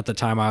 And at the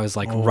time I was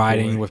like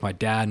riding with my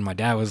dad, and my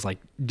dad was like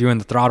doing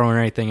the throttle and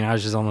everything, and I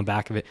was just on the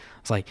back of it.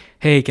 I was like,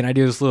 hey, can I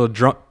do this little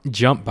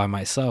jump by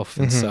myself?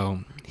 And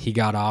so he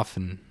got off,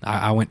 and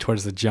I went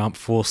towards the jump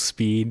full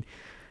speed,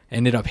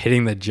 ended up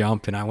hitting the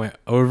jump, and I went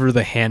over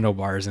the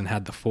handlebars and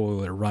had the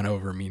 4-wheeler run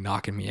over me,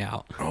 knocking me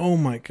out. Oh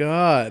my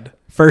God.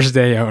 First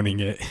day owning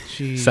it.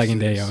 Jesus. Second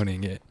day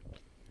owning it.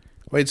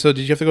 Wait, so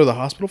did you have to go to the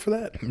hospital for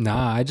that?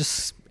 Nah, I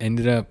just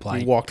ended up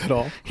like... You walked it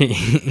off?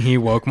 He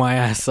woke my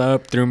ass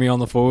up, threw me on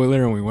the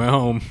 4-wheeler, and we went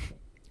home.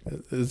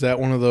 Is that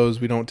one of those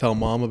we don't tell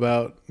mom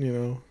about,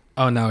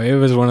 Oh, no, it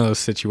was one of those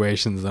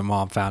situations that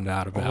mom found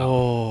out about.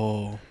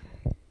 Oh.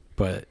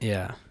 But,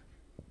 yeah,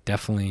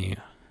 definitely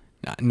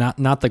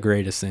not the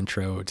greatest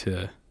intro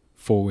to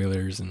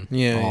 4-wheelers and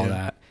all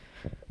that.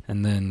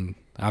 And then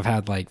I've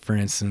had, like, for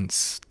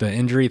instance, the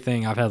injury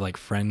thing, I've had, like,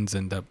 friends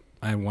end up...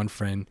 I had one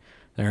friend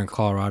there in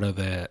Colorado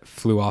that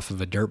flew off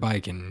of a dirt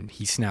bike, and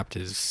he snapped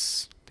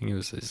his... I think it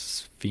was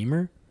his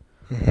femur?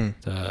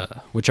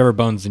 Whichever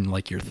bone's in,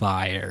 like, your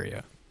thigh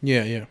area.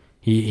 Yeah.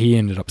 He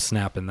ended up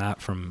snapping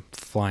that from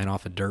flying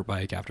off a dirt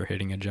bike after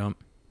hitting a jump.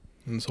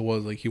 And so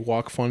was like he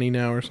walk funny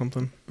now or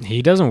something?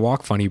 He doesn't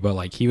walk funny, but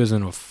like he was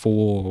in a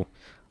full,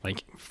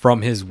 like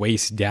from his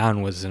waist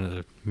down was in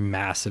a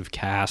massive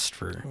cast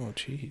for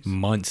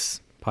months,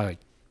 probably like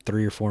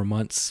 3 or 4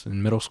 months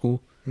in middle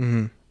school.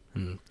 And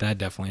that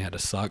definitely had to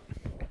suck.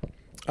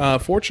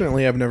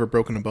 Fortunately, I've never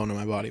broken a bone in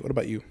my body. What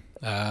about you?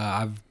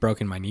 I've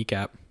broken my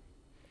kneecap.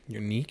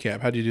 Your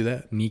kneecap. How'd you do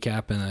that?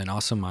 Kneecap, and then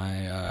also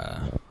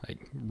my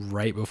like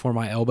right before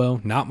my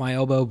elbow. Not my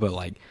elbow, but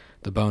like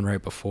the bone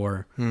right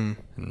before.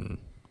 And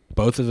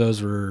both of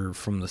those were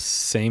from the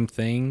same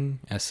thing,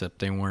 except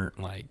they weren't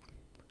like,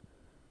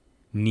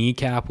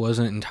 kneecap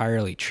wasn't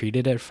entirely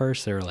treated at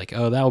first. They were like,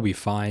 oh, that'll be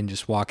fine,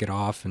 just walk it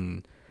off,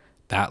 and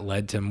that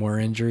led to more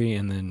injury.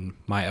 And then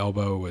my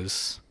elbow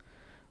was,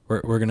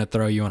 we're going to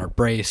throw you on a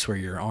brace where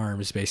your arm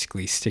is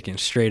basically sticking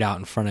straight out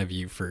in front of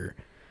you for,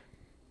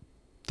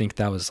 I think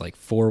that was like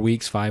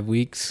 5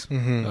 weeks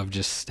of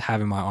just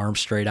having my arm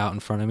straight out in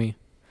front of me.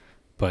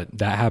 But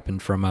that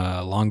happened from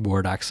a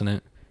longboard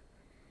accident.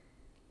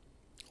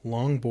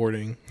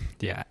 Longboarding?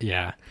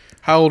 Yeah.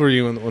 How old were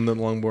you when the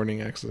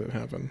longboarding accident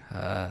happened?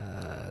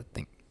 I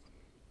think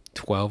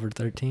 12 or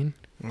 13.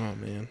 Oh,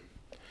 man.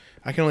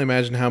 I can only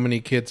imagine how many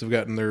kids have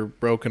gotten their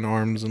broken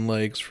arms and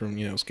legs from,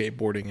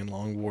 skateboarding and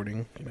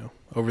longboarding,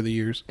 over the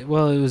years.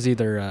 Well, it was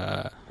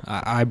either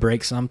I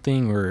break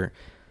something or,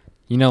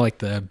 like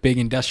the big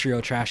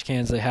industrial trash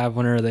cans they have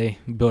whenever they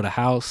build a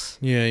house.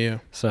 Yeah.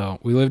 So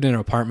we lived in an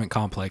apartment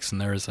complex, and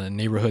there was a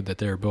neighborhood that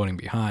they were building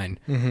behind.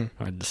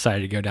 I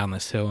decided to go down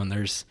this hill, and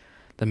there's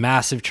the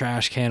massive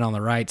trash can on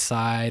the right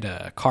side,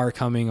 a car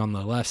coming on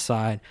the left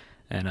side,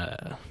 and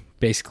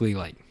basically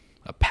like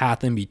a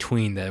path in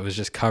between that was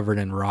just covered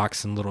in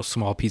rocks and little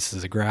small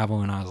pieces of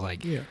gravel. And I was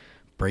like,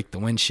 break the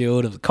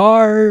windshield of the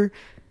car,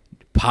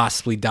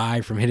 possibly die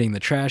from hitting the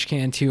trash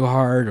can too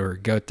hard, or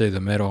go through the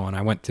middle. And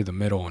I went through the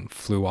middle and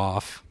flew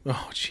off.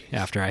 Oh, jeez.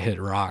 After I hit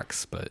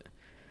rocks, but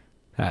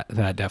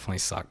that definitely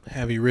sucked.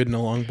 Have you ridden a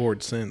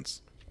longboard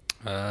since?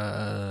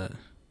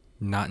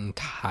 Not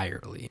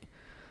entirely.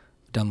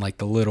 Done like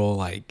the little,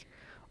 like,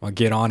 I'll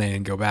get on it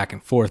and go back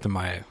and forth in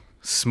my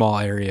small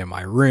area in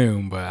my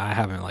room, but I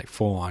haven't like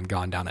full on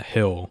gone down a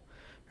hill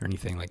or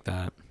anything like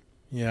that.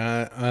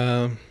 Yeah.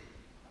 I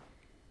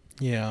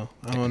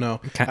don't know.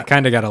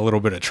 Kind of got a little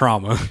bit of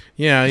trauma.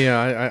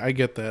 Yeah. I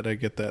get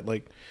that.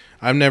 Like,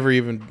 I've never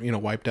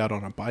even, wiped out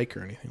on a bike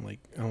or anything. Like,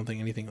 I don't think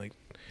anything like,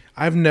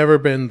 I've never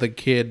been the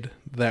kid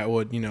that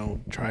would,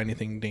 try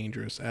anything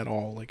dangerous at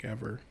all, like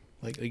ever.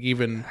 Like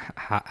even.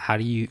 How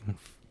do you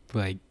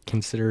like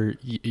consider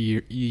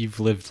you've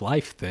lived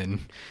life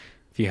then?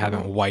 If you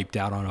haven't wiped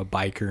out on a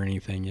bike or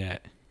anything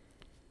yet.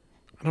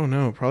 I don't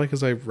know. Probably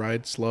because I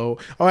ride slow.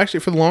 Oh,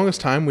 actually, for the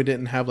longest time, we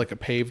didn't have like a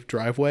paved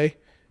driveway.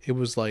 It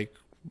was like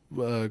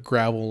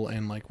gravel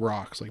and like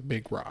rocks, like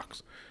big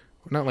rocks.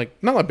 Not like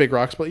big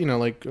rocks, but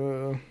like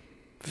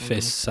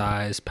fist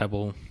size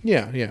pebble.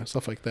 Yeah,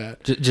 stuff like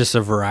that. Just a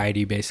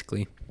variety,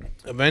 basically.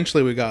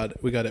 Eventually, we got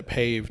it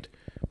paved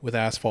with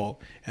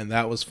asphalt, and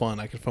that was fun.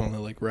 I could finally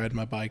like ride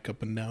my bike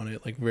up and down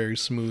it like very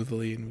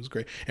smoothly, and it was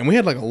great. And we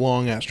had like a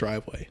long ass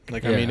driveway.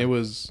 Like, I mean, it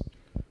was,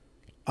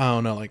 I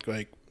don't know, like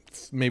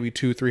maybe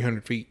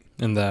 200-300 feet.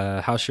 In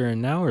the house you're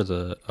in now, or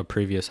a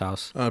previous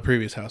house?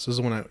 Previous house. This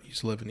is when I used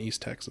to live in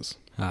East Texas.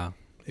 Oh.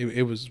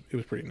 It was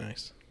pretty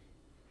nice.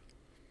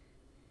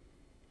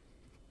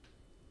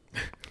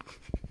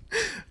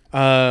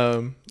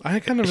 I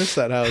kind of miss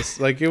that house.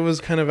 Like, it was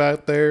kind of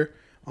out there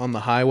on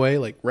the highway,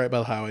 like right by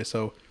the highway.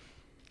 So,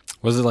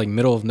 was it like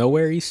middle of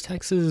nowhere, East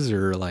Texas,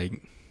 or like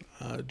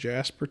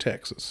Jasper,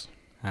 Texas?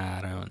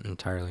 I don't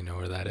entirely know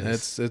where that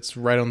is. It's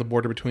right on the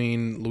border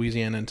between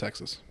Louisiana and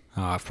Texas.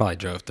 Oh, I've probably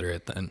drove through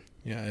it then.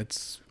 Yeah,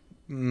 it's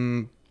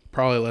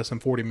probably less than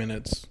 40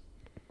 minutes,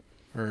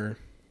 or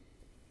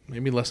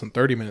maybe less than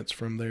 30 minutes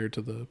from there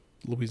to the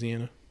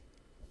Louisiana.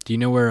 Do you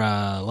know where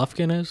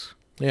Lufkin is?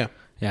 Yeah.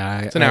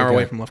 Yeah, it's an hour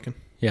away from Lufkin.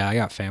 Yeah, I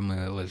got family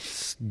that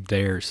lives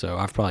there, so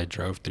I've probably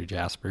drove through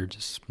Jasper,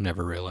 just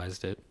never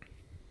realized it.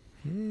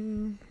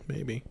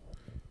 Maybe.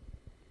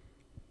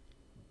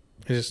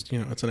 It's just,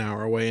 it's an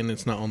hour away, and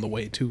it's not on the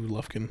way to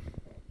Lufkin.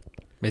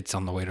 It's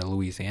on the way to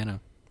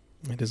Louisiana.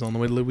 It is on the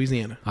way to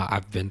Louisiana.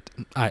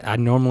 I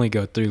normally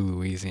go through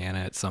Louisiana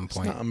at some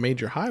point. It's not a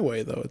major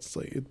highway though. It's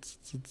like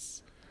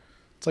it's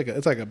like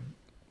a.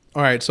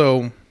 All right,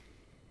 so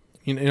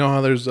you know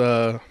how there's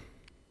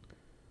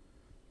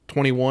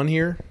 21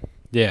 here?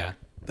 Yeah.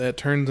 That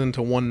turns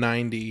into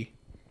 190,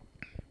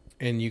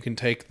 and you can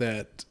take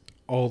that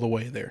all the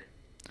way there.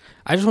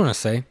 I just want to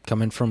say,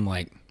 coming from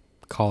like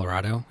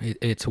Colorado,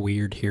 it's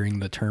weird hearing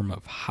the term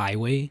of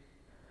highway,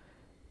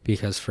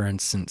 because for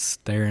instance,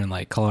 there in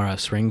like Colorado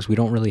Springs, we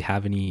don't really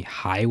have any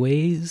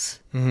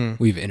highways.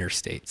 We have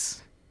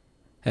interstates.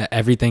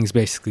 Everything's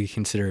basically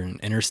considered an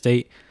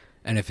interstate,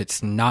 and if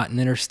it's not an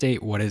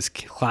interstate, what is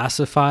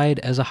classified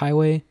as a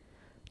highway,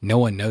 no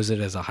one knows it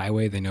as a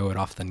highway. They know it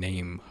off the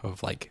name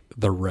of like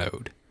the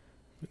road.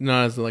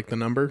 Not as like the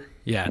number?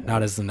 Yeah,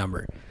 not as the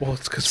number. Well,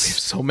 it's because we have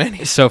so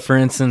many. So for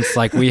instance,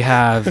 like we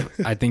have,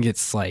 I think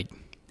it's like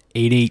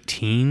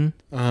 818,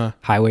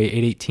 Highway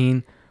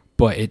 818,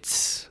 but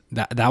it's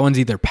that one's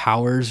either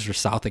Powers or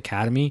South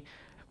Academy,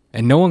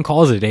 and no one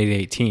calls it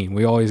 818.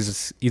 We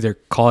always either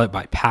call it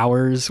by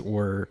Powers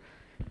or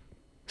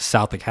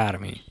South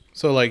Academy.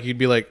 So like you'd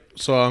be like,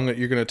 you're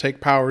going to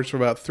take Powers for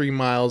about 3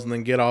 miles and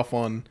then get off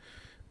on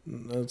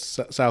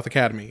South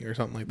Academy or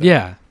something like that.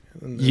 Yeah.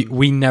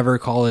 We never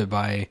call it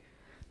by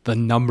the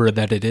number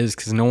that it is,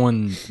 because no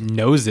one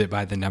knows it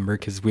by the number,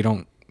 because we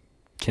don't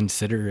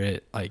consider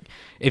it like,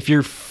 if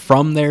you're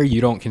from there,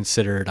 you don't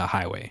consider it a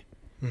highway.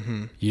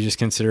 Mm-hmm. You just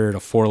consider it a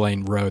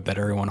 4-lane road that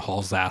everyone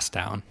hauls ass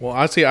down. Well,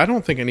 honestly, I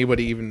don't think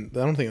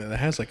that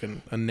has like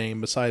a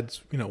name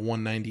besides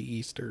 190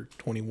 East or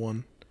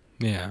 21.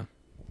 Yeah,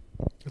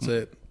 that's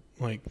it.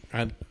 Like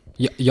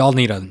y'all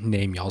need to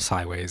name y'all's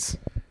highways.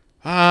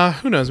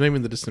 Who knows? Maybe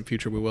in the distant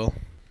future we will.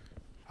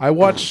 I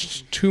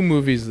watched 2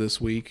 movies this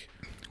week.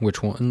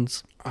 Which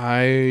ones?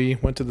 I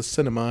went to the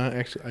cinema.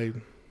 Actually,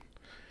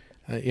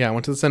 I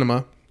went to the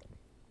cinema.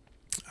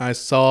 I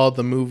saw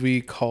the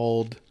movie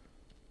called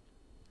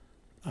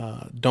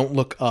Don't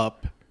Look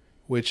Up,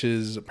 which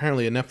is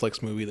apparently a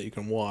Netflix movie that you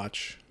can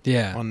watch.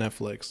 Yeah. On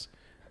Netflix.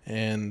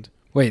 And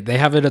wait, they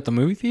have it at the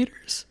movie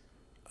theaters?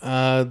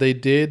 They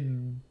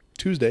did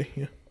Tuesday.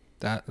 Yeah.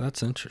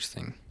 That's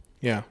interesting.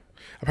 Yeah.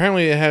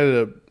 Apparently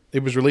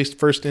it was released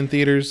first in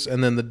theaters,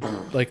 and then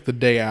the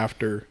day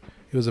after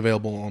it was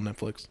available on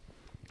Netflix.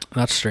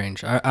 That's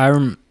strange.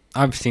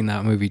 I've seen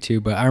that movie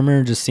too, but I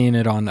remember just seeing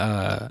it on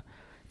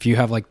if you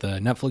have like the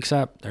Netflix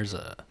app, there's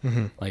a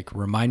like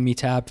remind me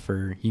tab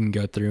for you can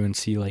go through and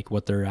see like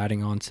what they're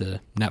adding on to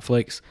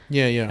Netflix.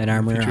 Yeah. And I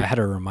remember I had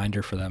a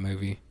reminder for that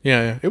movie.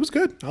 Yeah. It was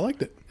good. I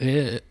liked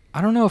it.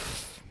 I don't know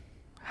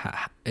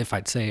if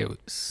I'd say it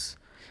was.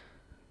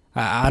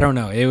 I don't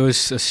know. It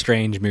was a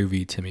strange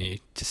movie to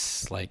me,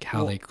 just like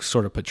how they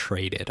sort of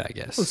portrayed it, I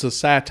guess. It's a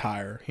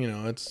satire,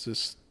 it's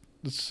just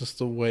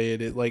the way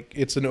it is. Like,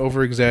 it's an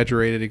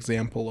over-exaggerated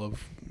example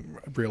of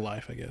real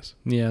life, I guess.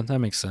 Yeah, that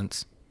makes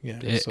sense. Yeah.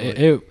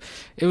 It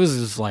was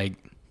just like,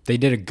 they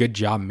did a good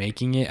job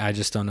making it. I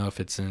just don't know if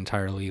it's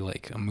entirely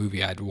like a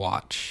movie I'd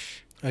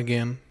watch.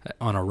 Again?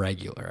 On a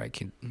regular,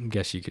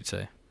 guess you could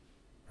say.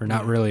 Or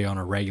not really on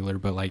a regular,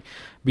 but like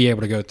be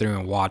able to go through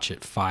and watch it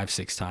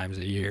 5-6 times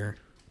a year.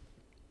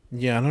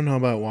 Yeah, I don't know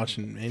about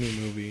watching any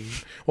movie.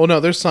 Well, no,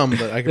 there's some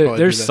that I could probably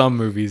There's do that. some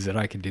movies that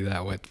I could do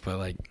that with, but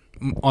like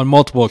on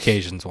multiple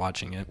occasions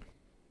watching it.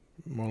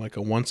 More like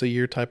a once a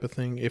year type of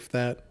thing, if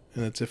that.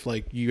 And it's if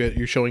like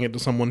you're showing it to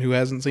someone who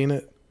hasn't seen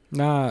it.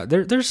 Nah,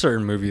 there's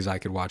certain movies I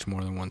could watch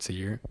more than once a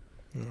year.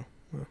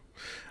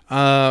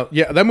 Yeah,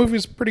 that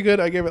movie's pretty good.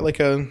 I gave it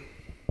I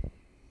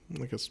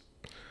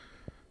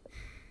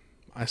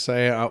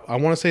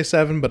want to say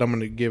 7, but I'm going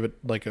to give it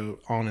like a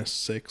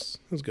honest 6. It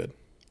was good.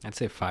 I'd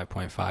say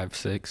 5.5,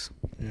 6.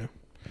 Yeah.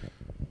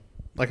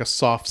 Like a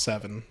soft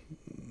 7.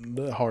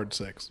 The hard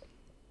 6.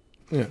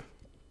 Yeah.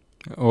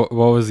 What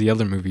was the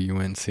other movie you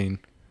went and seen?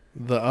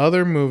 The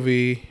other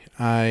movie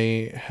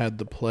I had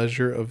the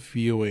pleasure of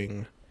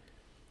viewing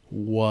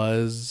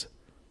was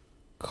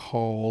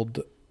called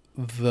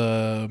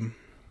The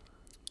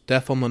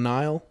Death on the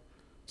Nile.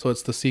 So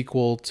it's the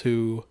sequel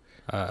to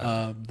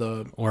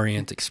the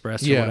Orient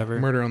Express or whatever.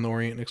 Murder on the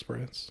Orient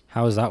Express.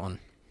 How was that one?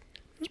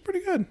 It was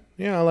pretty good.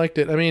 Yeah, I liked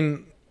it. I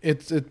mean,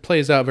 it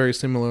plays out very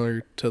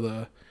similar to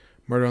the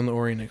Murder on the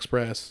Orient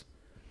Express.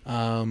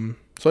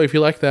 So if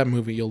you like that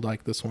movie, you'll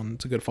like this one.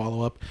 It's a good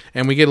follow-up.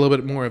 And we get a little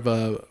bit more of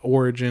a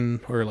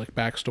origin or like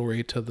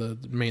backstory to the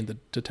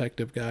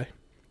detective guy,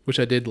 which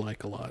I did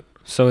like a lot.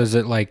 So is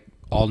it like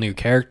all new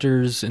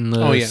characters in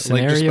the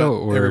scenario?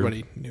 Or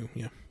everybody new,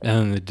 yeah.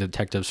 And the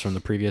detectives from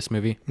the previous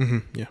movie? Mm-hmm,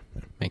 yeah.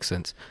 Makes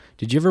sense.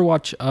 Did you ever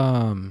watch...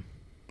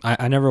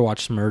 I never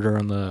watched Murder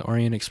on the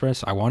Orient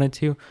Express. I wanted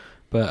to.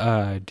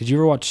 But did you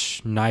ever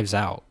watch Knives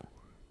Out?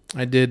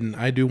 I didn't.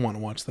 I do want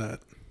to watch that.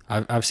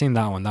 I've seen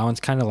that one. That one's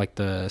kind of like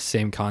the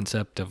same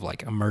concept of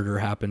like a murder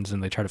happens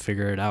and they try to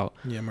figure it out.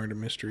 Yeah, murder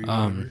mystery.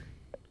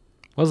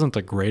 Wasn't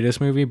the greatest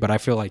movie, but I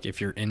feel like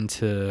if you're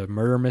into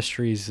murder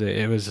mysteries,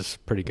 it was a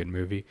pretty good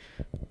movie.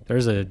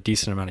 There's a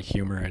decent amount of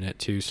humor in it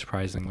too,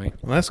 surprisingly.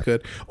 Well, that's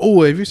good.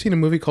 Oh, have you seen a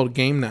movie called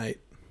Game Night?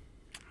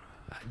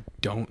 I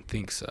don't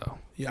think so.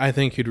 Yeah, I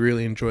think you'd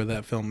really enjoy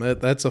that film.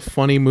 That's a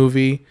funny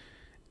movie,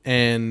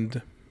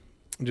 and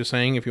I'm just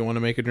saying, if you want to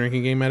make a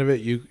drinking game out of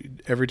it,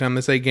 every time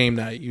they say game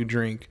night, you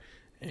drink,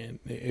 and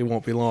it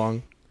won't be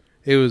long.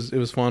 It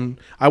was fun.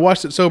 I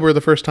watched it sober the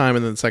first time,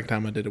 and then the second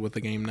time I did it with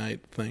the game night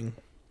thing.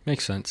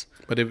 Makes sense.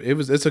 But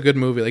it's a good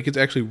movie. Like, it's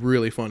actually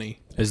really funny.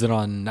 Is it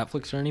on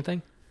Netflix or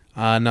anything?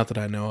 Not that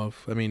I know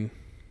of. I mean,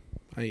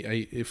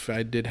 if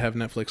I did have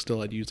Netflix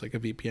still, I'd use like a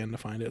VPN to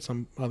find it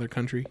some other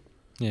country.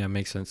 Yeah, it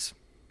makes sense.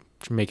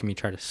 Making me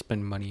try to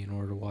spend money in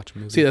order to watch a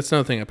movie. See, that's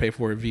another thing I pay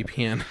for, a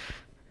VPN.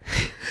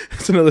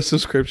 It's another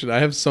subscription. I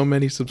have so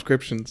many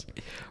subscriptions.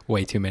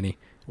 Way too many.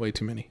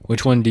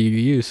 Which one do you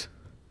use?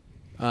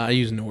 I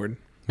use Nord.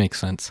 Makes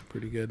sense.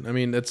 Pretty good. I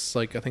mean, it's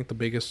like, I think the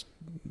biggest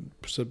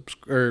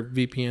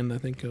VPN I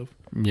think of.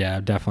 Yeah,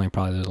 definitely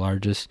probably the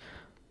largest.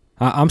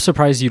 I'm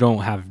surprised you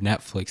don't have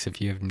Netflix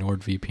if you have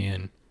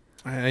NordVPN.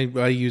 I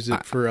use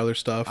it for other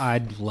stuff.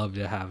 I'd love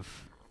to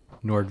have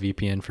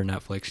NordVPN for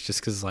Netflix just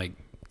because, like,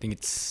 I think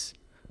it's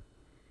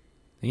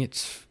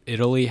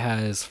Italy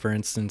has, for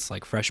instance,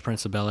 like Fresh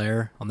Prince of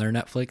Bel-Air on their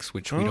Netflix,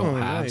 which we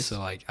don't have. Nice. So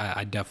like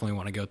I definitely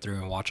want to go through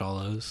and watch all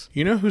those.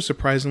 You know who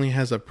surprisingly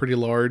has a pretty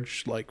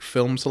large like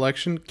film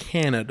selection?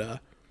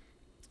 Canada.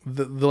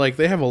 like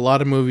they have a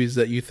lot of movies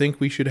that you think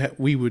we should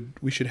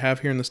have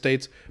here in the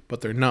States,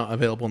 but they're not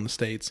available in the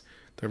States.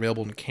 They're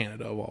available in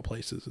Canada of all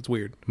places. It's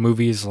weird.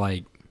 Movies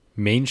like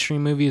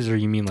mainstream movies, or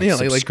you mean like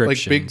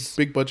subscriptions? like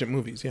big budget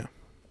movies. Yeah,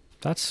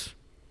 that's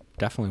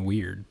definitely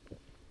weird.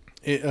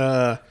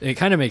 It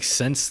kind of makes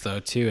sense though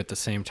too at the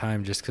same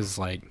time, just because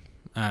like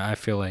I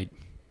feel like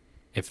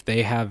if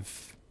they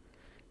have,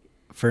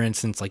 for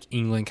instance, like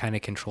England kind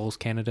of controls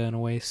Canada in a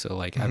way, so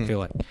like I feel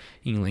like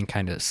England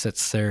kind of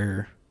sets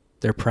their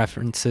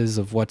preferences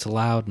of what's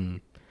allowed,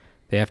 and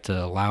they have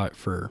to allow it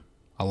for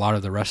a lot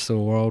of the rest of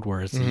the world,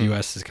 whereas the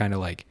US is kind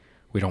of like,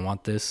 we don't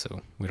want this,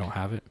 so we don't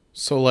have it.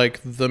 So like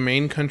the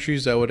main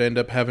countries I would end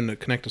up having to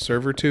connect a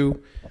server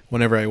to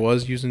whenever I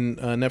was using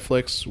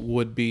Netflix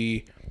would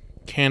be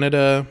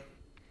Canada,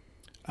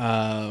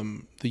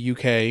 the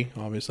UK,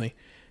 obviously,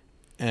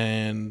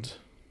 and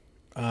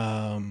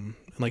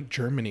like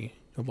Germany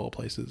of all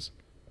places.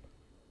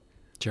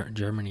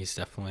 Germany's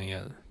definitely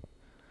and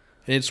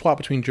it's swapped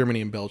between Germany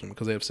and Belgium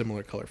because they have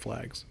similar color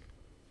flags.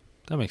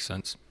 That makes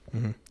sense.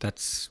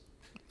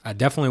 I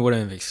definitely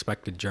wouldn't have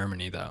expected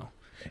Germany though.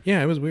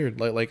 Yeah, it was weird.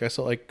 Like I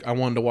saw, like I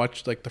wanted to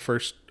watch like the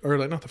first, or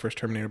like not the first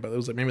Terminator, but it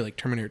was like maybe like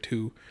Terminator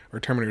 2 or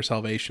Terminator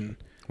Salvation.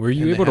 Were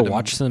you able to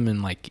watch them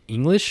in like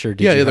English, or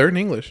yeah, they're in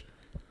English.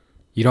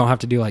 You don't have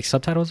to do like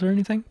subtitles or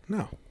anything?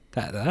 No.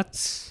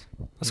 That's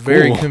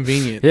very cool.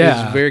 Convenient.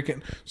 Yeah. It's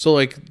very so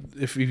like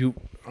if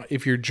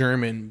you're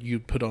German, you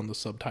put on the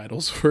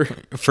subtitles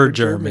for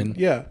German.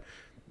 Yeah.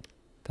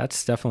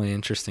 That's definitely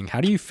interesting.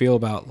 How do you feel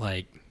about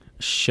like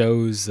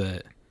shows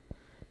that,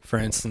 for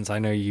instance, I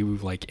know you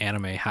like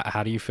anime.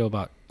 How do you feel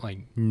about like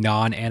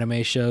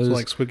non-anime shows? So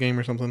like Squid Game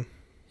or something?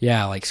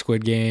 Yeah, like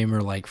Squid Game,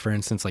 or like, for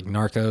instance, like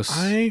Narcos.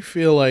 I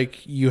feel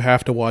like you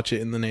have to watch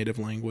it in the native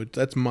language.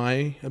 That's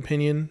my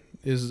opinion.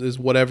 Is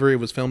whatever it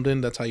was filmed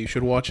in, that's how you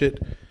should watch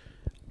it.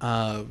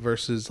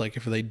 Versus like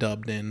if they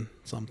dubbed in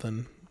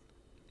something.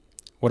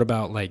 What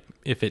about like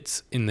if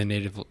it's in the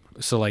native?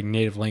 So like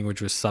native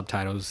language with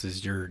subtitles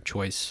is your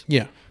choice?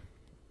 Yeah.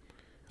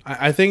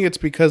 I think it's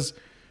because,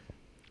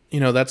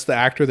 that's the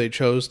actor they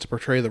chose to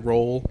portray the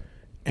role,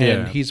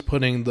 and he's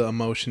putting the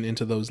emotion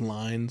into those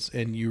lines,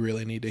 and you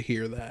really need to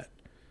hear that.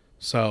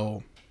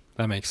 So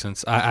that makes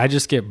sense. I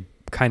just get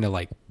kind of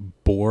like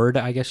bored,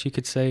 I guess you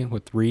could say,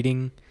 with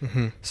reading.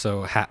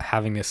 So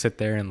having to sit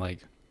there and like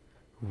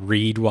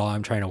read while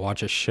I'm trying to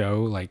watch a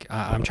show, like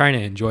I'm trying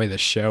to enjoy the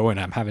show and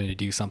I'm having to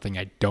do something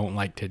I don't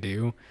like to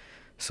do.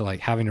 So like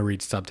having to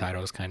read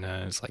subtitles kind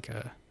of is like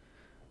I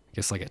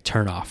guess like a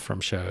turn off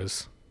from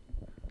shows.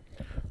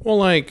 Well,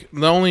 like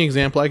the only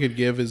example I could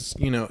give is,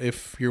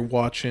 if you're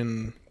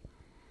watching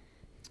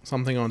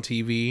something on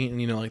TV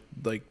and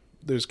like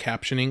there's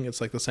captioning, it's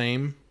like the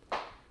same,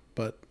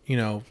 but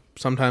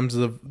sometimes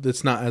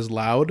it's not as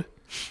loud,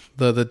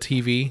 the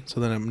TV, so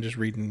then I'm just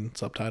reading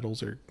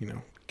subtitles or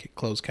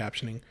closed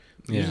captioning.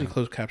 Usually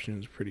closed captioning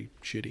is pretty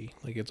shitty.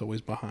 Like it's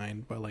always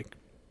behind by like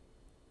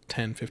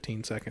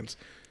 10-15 seconds,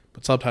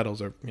 but subtitles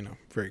are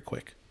very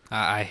quick.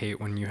 I hate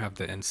when you have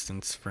the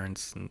instance, for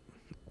instance,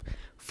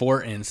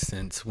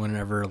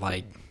 whenever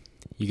like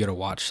you go to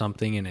watch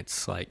something and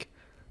it's like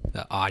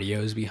the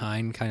audio's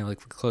behind, kind of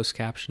like the closed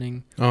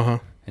captioning.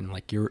 And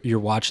like you're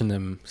watching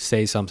them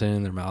say something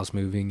and their mouth's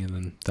moving, and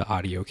then the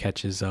audio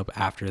catches up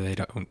after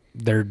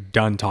they're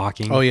done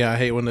talking. Oh yeah, I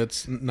hate when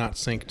it's not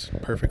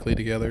synced perfectly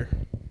together.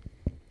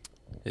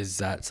 Is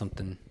that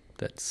something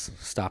that's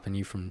stopping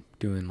you from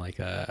doing like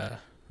a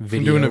video?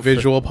 From doing a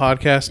visual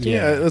podcast?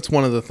 Yeah, that's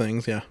one of the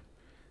things, yeah.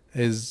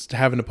 Is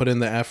having to put in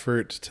the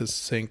effort to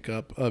sync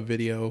up a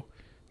video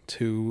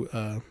to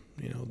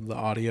the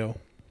audio.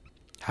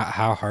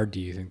 How hard do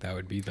you think that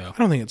would be, though? I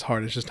don't think it's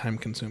hard. It's just time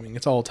consuming.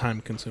 It's all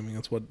time consuming.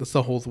 That's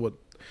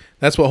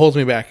what holds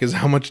me back, is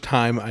how much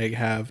time I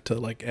have to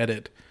like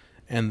edit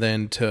and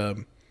then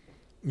to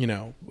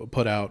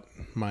put out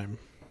my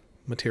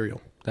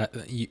material.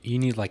 That you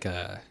need like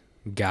a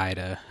guy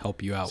to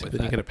help you out with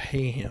that. You got to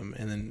pay him,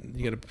 and then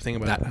you got to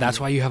think about that's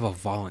why you have a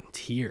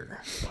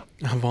volunteer.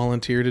 A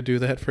volunteer to do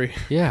that for you?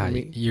 Yeah, for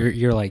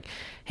you're like,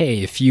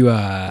 hey, if you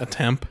a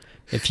temp,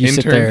 if you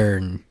sit there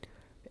and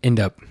end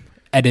up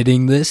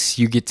editing this,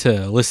 you get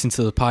to listen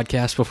to the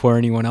podcast before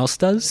anyone else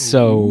does.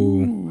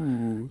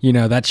 So,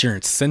 that's your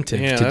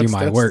incentive to do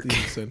my work. The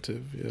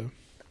incentive, yeah.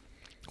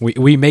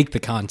 We make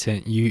the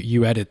content.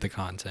 You edit the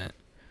content.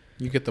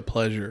 You get the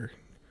pleasure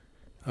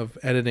of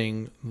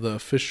editing the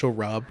official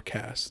Rob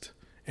cast,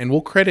 and we'll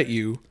credit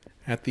you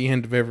at the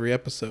end of every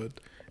episode.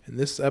 And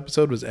this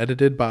episode was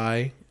edited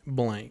by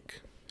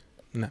blank.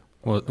 No.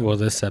 Well,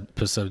 this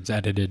episode's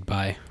edited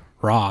by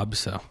Rob.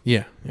 So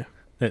yeah.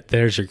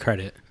 There's your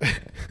credit.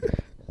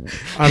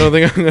 I don't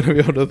think I'm gonna be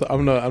able to.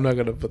 I'm not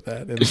gonna put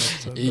that in.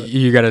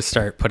 You got to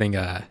start putting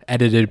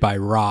edited by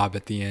Rob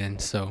at the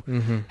end. So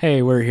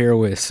hey, we're here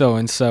with so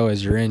and so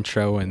as your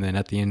intro, and then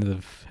at the end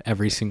of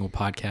every single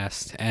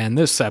podcast. And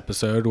this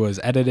episode was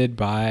edited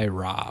by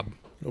Rob.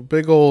 A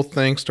big old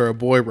thanks to our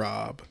boy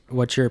Rob.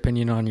 What's your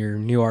opinion on your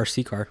new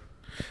RC car?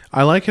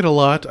 I like it a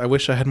lot. I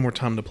wish I had more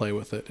time to play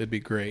with it. It'd be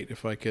great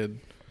if I could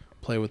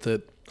play with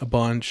it a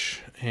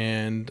bunch,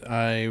 and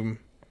I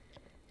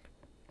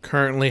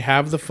currently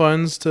have the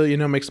funds to,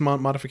 make some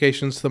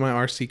modifications to my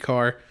RC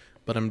car,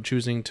 but I'm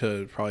choosing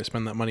to probably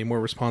spend that money more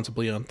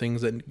responsibly on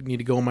things that need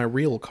to go in my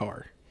real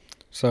car.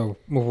 So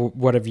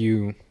what have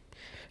you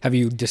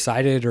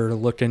decided or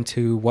looked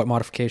into what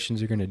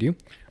modifications you're going to do?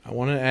 I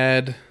want to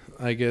add,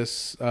 I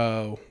guess,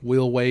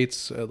 wheel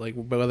weights, like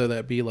whether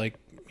that be like,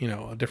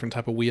 a different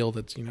type of wheel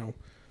that's,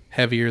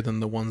 heavier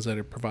than the ones that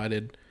are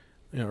provided,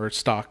 or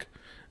stock.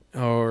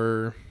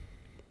 Or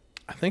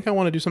I think I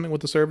want to do something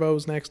with the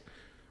servos next,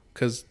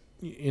 because,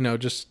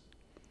 just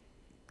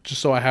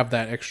so I have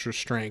that extra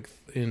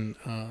strength in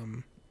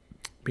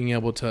being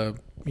able to,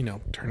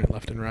 turn it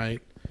left and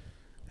right.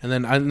 And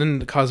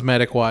then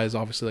cosmetic wise,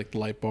 obviously like the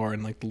light bar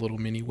and like the little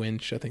mini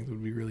winch, I think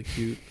would be really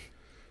cute.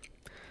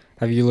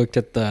 Have you looked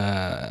at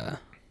I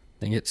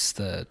think it's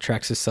the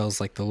Traxxas sells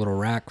like the little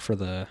rack for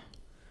the.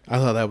 I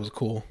thought that was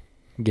cool.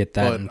 Get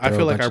that. But I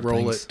feel like I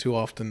roll it too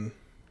often.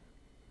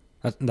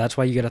 That's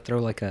why you got to throw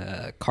like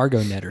a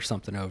cargo net or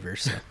something over,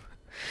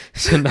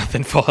 so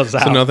nothing falls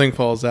out. So nothing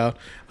falls out.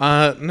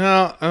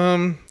 No,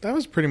 that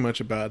was pretty much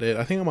about it.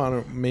 I think I'm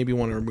gonna maybe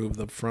want to remove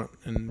the front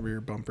and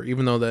rear bumper,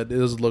 even though that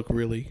does look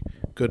really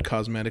good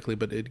cosmetically,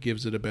 but it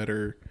gives it a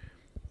better,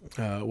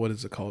 what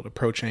is it called?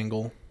 Approach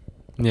angle.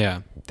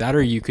 Yeah, that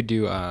or you could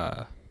do.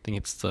 I think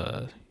it's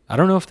I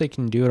don't know if they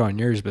can do it on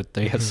yours, but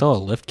they sell a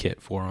lift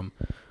kit for them.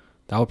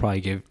 That would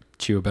probably give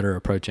you a better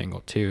approach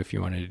angle too if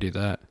you wanted to do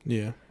that.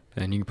 Yeah.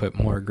 And you can put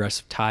more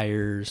aggressive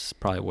tires,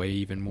 probably weigh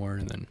even more,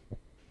 and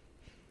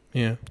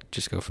then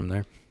just go from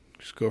there.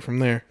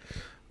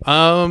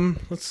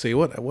 Let's see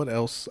what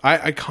else.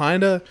 I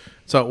kind of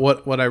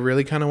what I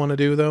really kind of want to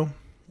do though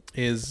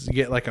is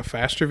get like a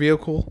faster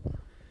vehicle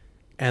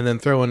and then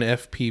throw an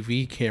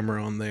FPV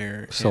camera on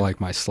there. So like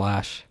my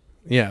Slash.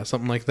 Yeah,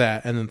 something like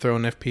that, and then throw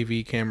an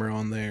FPV camera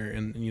on there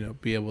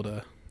and be able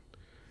to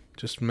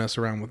just mess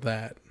around with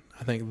that.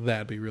 I think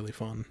that'd be really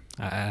fun.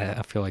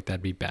 I feel like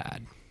that'd be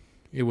bad.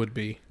 It would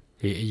be.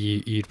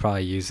 You'd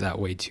probably use that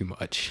way too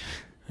much.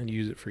 And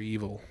use it for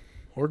evil.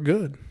 Or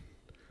good.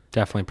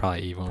 Definitely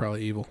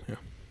probably evil. Yeah.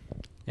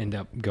 End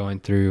up going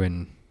through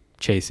and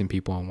chasing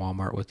people in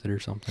Walmart with it or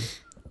something.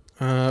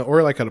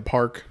 Or like at a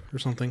park or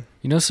something.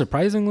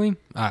 Surprisingly,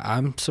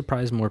 I'm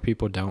surprised more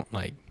people don't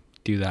like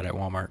do that at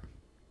Walmart.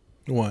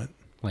 What?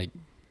 Like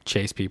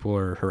chase people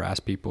or harass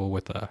people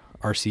with a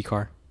RC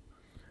car.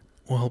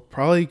 Well,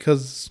 probably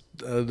because,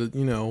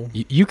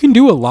 You can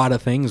do a lot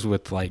of things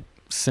with like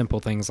simple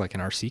things like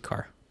an RC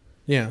car.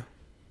 Yeah.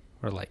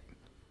 Or like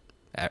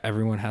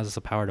everyone has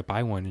the power to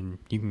buy one and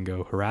you can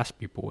go harass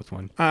people with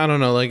one. I don't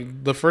know.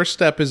 Like the first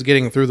step is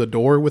getting through the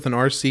door with an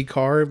RC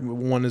car,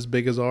 one as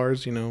big as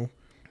ours,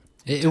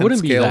 It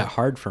wouldn't be that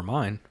hard for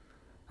mine.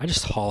 I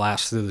just haul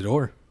ass through the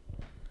door.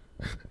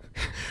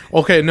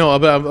 Okay, no,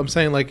 but I'm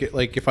saying like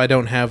if I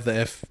don't have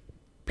the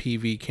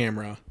FPV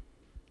camera,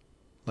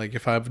 like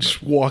if I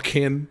just walk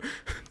in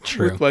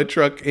with my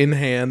truck in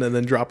hand and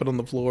then drop it on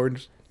the floor and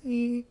just.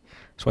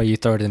 That's why you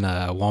throw it in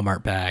a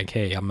Walmart bag.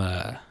 Hey,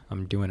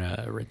 I'm doing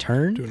a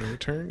return.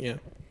 Yeah.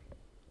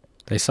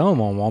 They sell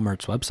them on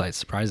Walmart's website,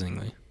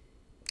 surprisingly.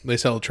 They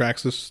sell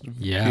Traxxas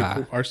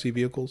RC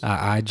vehicles?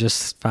 I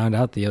just found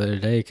out the other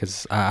day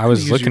because I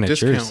was looking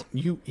at yours.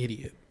 You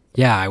idiot.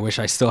 Yeah, I wish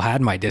I still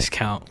had my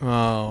discount.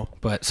 Oh.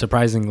 But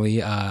surprisingly,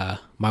 my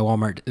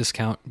Walmart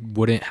discount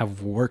wouldn't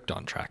have worked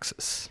on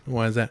Traxxas.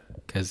 Why is that?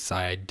 Because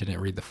I didn't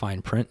read the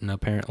fine print, and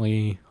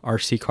apparently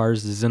RC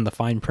Cars is in the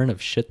fine print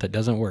of shit that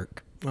doesn't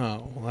work.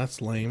 Oh, well,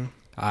 that's lame.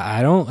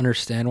 I don't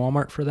understand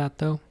Walmart for that,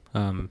 though.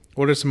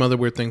 What are some other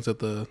weird things that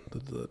the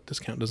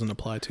discount doesn't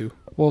apply to?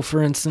 Well,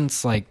 for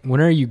instance, like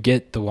whenever you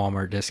get the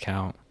Walmart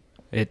discount,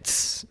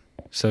 it's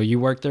so you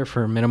work there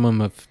for a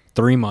minimum of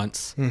 3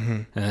 months,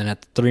 and then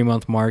at the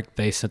 3-month mark,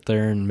 they sit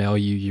there and mail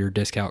you your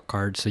discount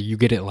card. So you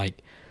get it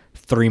like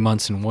 3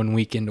 months and 1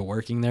 week into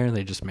working there.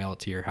 They just mail it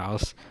to your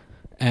house,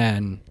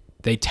 and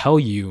they tell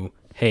you,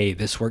 "Hey,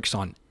 this works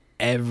on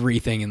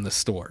everything in the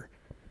store."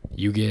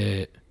 You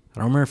get, I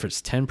don't remember if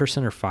it's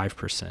 10% or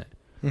 5%.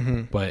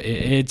 But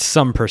it's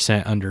some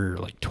percent under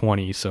like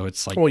 20, so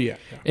it's like,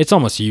 it's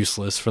almost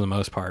useless for the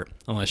most part,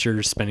 unless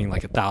you're spending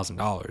like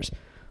 $1,000.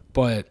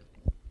 But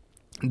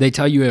they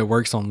tell you it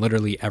works on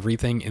literally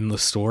everything in the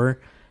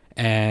store,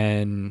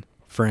 and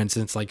for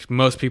instance, like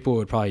most people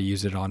would probably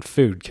use it on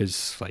food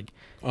because like,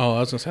 oh,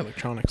 I was gonna say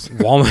electronics.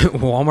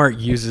 Walmart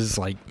uses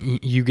like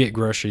you get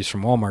groceries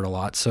from Walmart a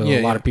lot, so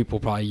a lot of people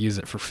probably use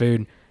it for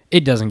food.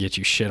 It doesn't get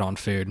you shit on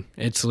food.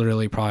 It's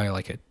literally probably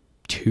like a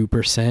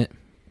 2%.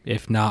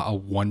 If not a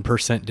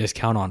 1%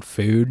 discount on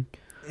food.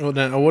 Well,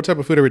 now, what type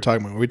of food are we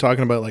talking about? Are we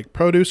talking about like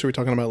produce, or are we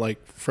talking about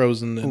like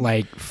frozen? And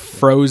like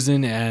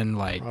frozen and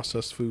like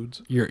processed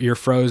foods. Your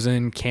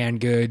frozen canned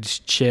goods,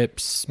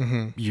 chips,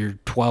 your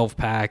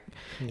 12-pack,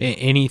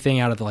 anything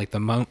out of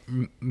the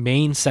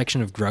main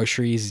section of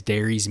groceries,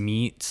 dairies,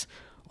 meats.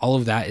 All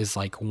of that is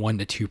like 1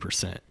 to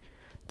 2%.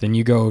 Then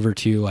you go over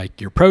to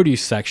like your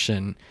produce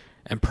section,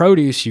 And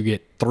produce, you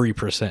get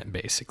 3%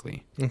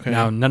 basically. Okay.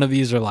 Now, none of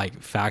these are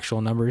like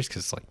factual numbers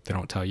because like they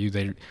don't tell you.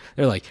 They're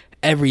like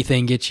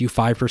everything gets you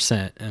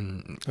 5%,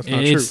 and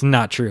it's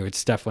not true.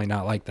 It's definitely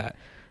not like that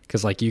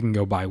because like you can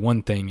go buy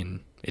one thing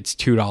and it's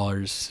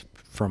 $2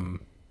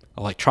 from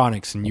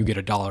electronics and you get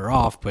 $1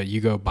 off, but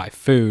you go buy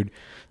food,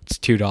 it's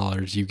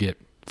 $2, you get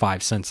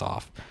 5 cents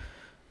off.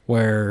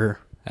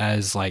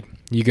 Whereas like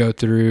you go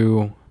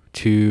through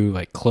to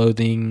like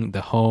clothing,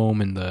 the home,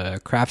 and the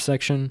craft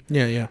section.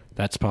 Yeah.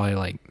 That's probably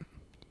like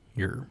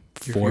your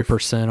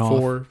 4%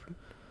 off.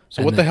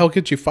 So what the hell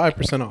gets you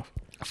 5% off?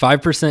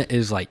 5%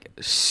 is like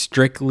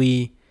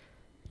strictly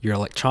your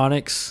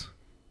electronics,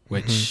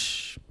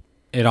 which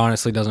it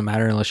honestly doesn't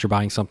matter unless you're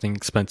buying something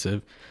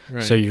expensive.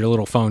 Right. So your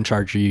little phone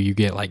charger, you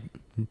get like,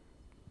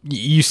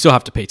 you still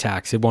have to pay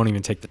tax. It won't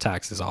even take the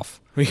taxes off.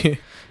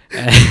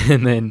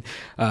 And then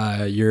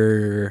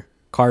your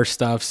car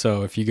stuff.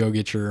 So if you go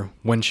get your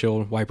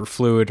windshield wiper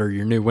fluid or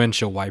your new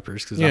windshield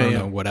wipers, because I don't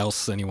know what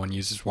else anyone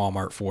uses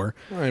Walmart for.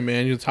 All right,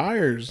 man, your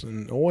tires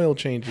and oil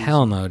changes.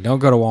 Hell no, don't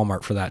go to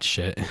Walmart for that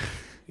shit.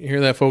 You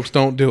hear that, folks?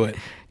 Don't do it.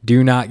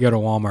 Do not go to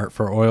Walmart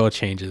for oil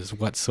changes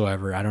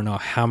whatsoever. I don't know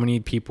how many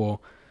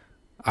people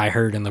I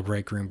heard in the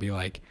break room be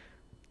like,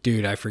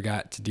 dude, I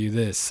forgot to do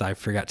this. I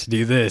forgot to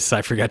do this.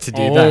 I forgot to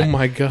do that. Oh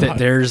my God.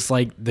 There's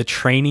like the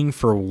training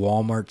for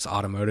Walmart's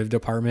automotive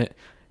department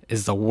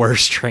is the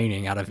worst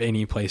training out of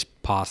any place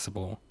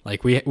possible.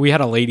 Like we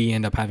had a lady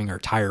end up having her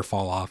tire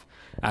fall off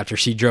after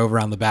she drove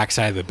around the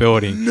backside of the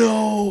building.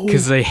 No.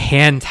 Because they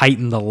hand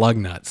tightened the lug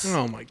nuts.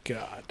 Oh my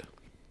God.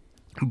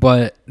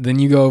 But then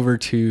you go over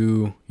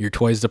to your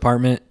toys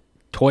department.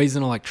 Toys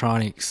and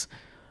electronics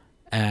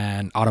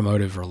and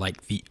automotive are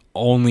like the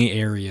only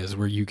areas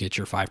where you get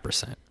your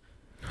 5%.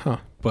 Huh.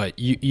 But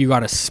you got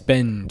to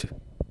spend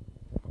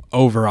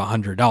over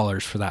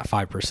 $100 for that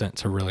 5%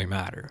 to really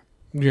matter.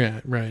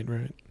 Yeah, right.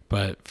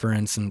 But for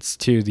instance,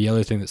 too, the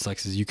other thing that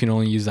sucks is you can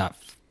only use that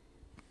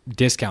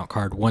discount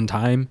card one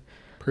time.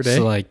 Per day?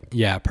 So like,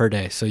 yeah, per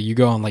day. So you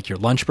go on like your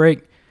lunch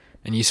break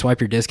and you swipe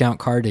your discount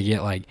card to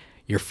get like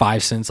your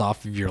 5 cents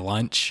off of your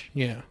lunch.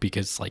 Yeah.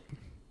 Because like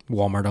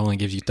Walmart only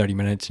gives you 30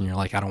 minutes and you're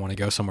like, I don't want to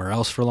go somewhere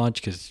else for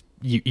lunch because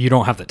you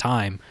don't have the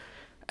time.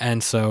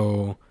 And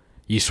so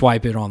you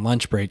swipe it on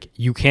lunch break.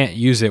 You can't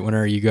use it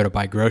whenever you go to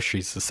buy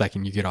groceries the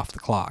second you get off the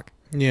clock.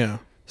 Yeah.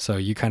 So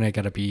you kind of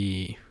got to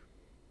be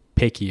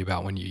picky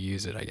about when you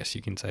use it, I guess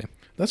you can say.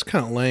 That's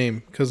kind of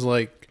lame because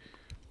like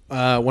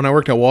when I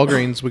worked at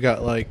Walgreens, we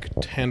got like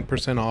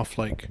 10% off,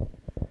 like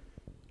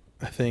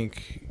I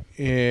think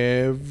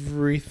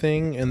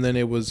everything, and then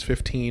it was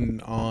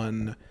 15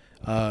 on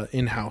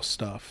in-house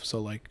stuff. So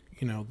like,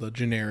 you know, the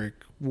generic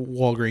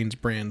Walgreens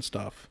brand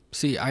stuff.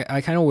 See,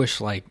 I kind of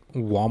wish like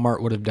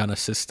Walmart would have done a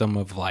system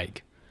of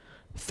like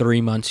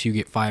 3 months you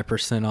get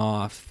 5%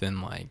 off,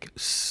 then like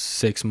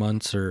 6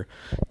 months, or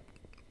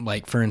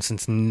like for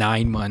instance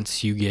 9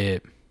 months you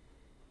get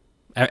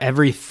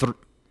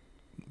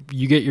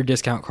you get your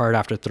discount card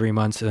after 3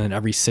 months, and then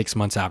every 6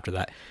 months after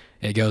that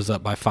it goes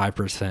up by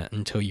 5%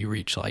 until you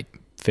reach like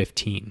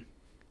 15.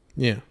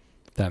 Yeah,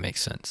 if that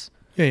makes sense.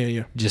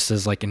 Yeah. Just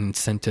as like an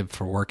incentive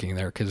for working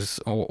there, because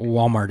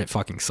Walmart, it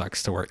fucking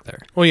sucks to work there.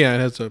 Well, yeah, it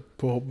has a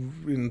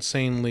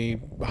insanely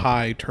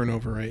high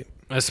turnover rate,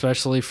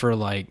 especially for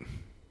like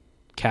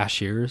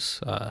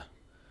cashiers.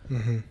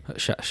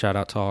 Shout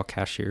out to all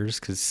cashiers,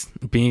 because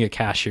being a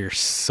cashier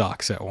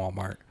sucks at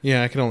Walmart.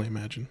 Yeah, I can only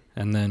imagine.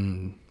 And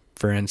then,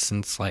 for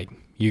instance, like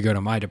you go to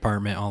my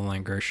department,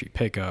 online grocery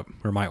pickup,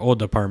 or my old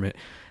department,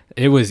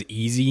 it was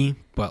easy,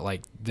 but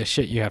like the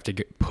shit you have to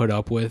put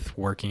up with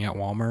working at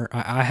Walmart.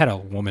 I had a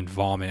woman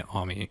vomit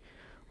on me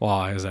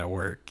while I was at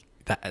work.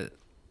 That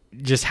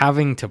just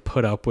having to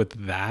put up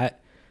with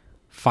that,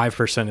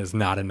 5% is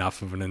not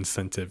enough of an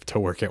incentive to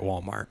work at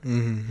Walmart.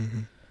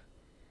 Mm-hmm.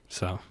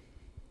 So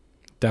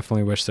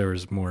definitely wish there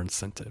was more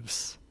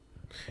incentives.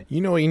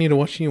 You know what you need to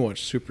watch? You need to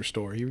watch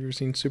Superstore. You ever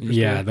seen Superstore?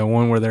 Yeah, the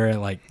one where they're at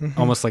like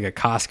almost like a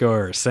Costco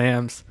or a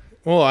Sam's.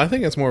 Well, I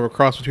think it's more of a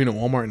cross between a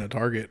Walmart and a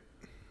Target.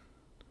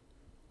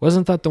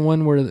 Wasn't that the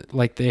one where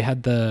like they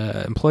had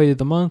the Employee of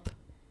the Month?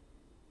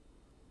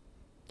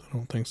 I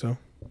don't think so.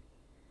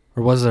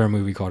 Or was there a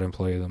movie called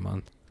Employee of the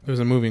Month? There's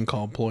a movie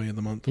called Employee of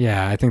the Month.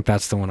 Yeah, I think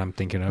that's the one I'm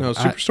thinking of. No,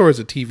 Superstore is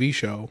a TV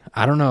show.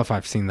 I don't know if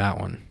I've seen that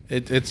one.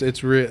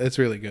 It's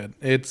really good.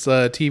 It's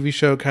a TV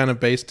show kind of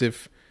based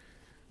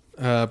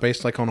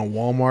like on a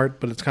Walmart,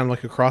 but it's kind of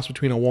like a cross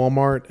between a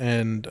Walmart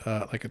and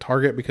like a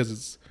Target, because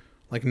it's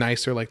like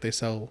nicer. Like they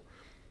sell,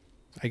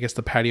 I guess,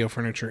 the patio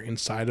furniture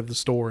inside of the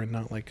store and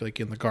not like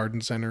in the garden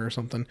center or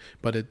something.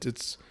 But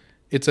it's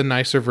a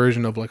nicer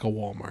version of like a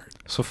Walmart.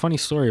 So funny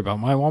story about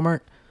my Walmart.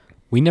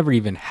 We never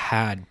even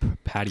had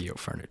patio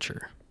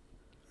furniture.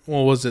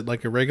 Well, was it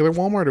like a regular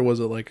Walmart or was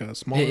it like a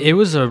small? It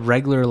was a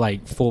regular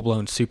like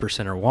full-blown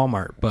supercenter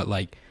Walmart, but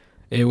like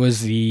it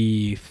was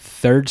the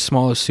third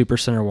smallest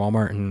supercenter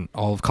Walmart in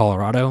all of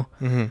Colorado.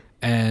 Mm-hmm.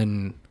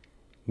 And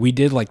we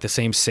did like the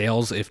same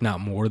sales, if not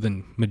more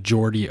than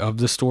majority of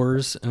the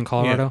stores in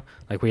Colorado.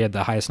 Yeah. Like we had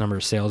the highest number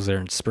of sales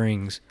there in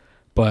Springs,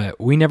 but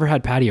we never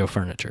had patio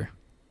furniture.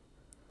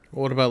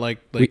 What about like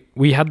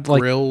we had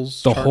like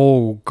grills, the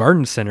whole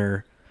garden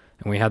center,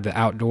 and we had the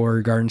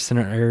outdoor garden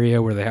center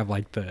area where they have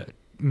like the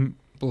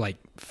like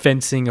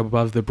fencing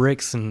above the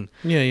bricks, and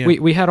yeah.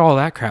 we had all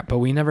that crap, but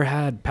we never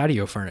had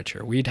patio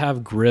furniture. We'd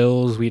have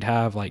grills, we'd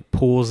have like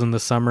pools in the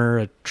summer,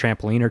 a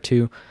trampoline or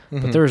two,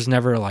 but there was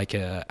never like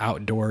a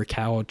outdoor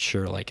couch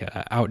or like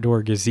a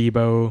outdoor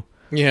gazebo.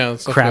 Yeah,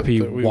 crappy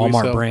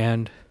Walmart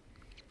brand.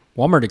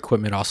 Walmart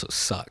equipment also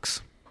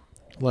sucks.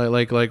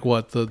 Like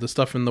what the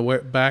stuff in the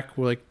back,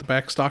 like the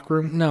back stock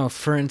room? No,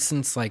 for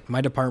instance, like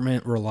my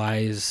department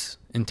relies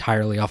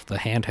entirely off the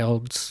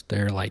handhelds.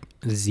 They're like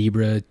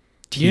Zebra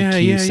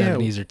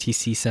TQ70s or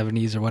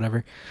TC70s or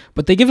whatever.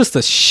 But they give us the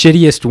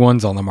shittiest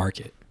ones on the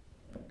market.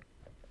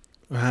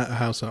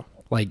 How so?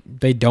 Like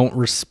they don't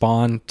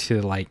respond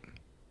to like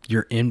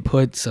your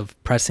inputs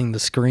of pressing the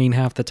screen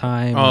half the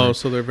time. Oh,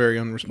 so they're very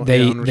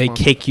unresponsive. They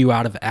kick you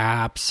out of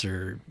apps,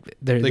 or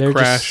they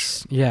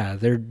crash.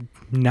 They're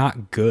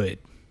not good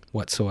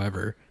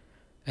whatsoever.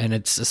 And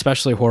it's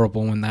especially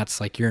horrible when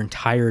that's like your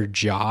entire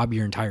job,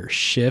 your entire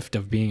shift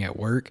of being at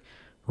work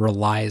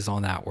relies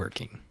on that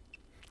working.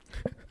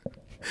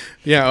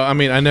 Yeah, I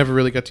mean, I never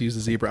really got to use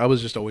the Zebra. I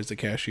was just always the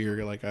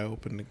cashier. Like I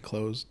opened and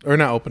closed, or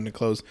not opened and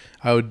closed.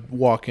 I would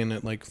walk in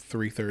at like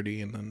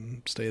 3:30 and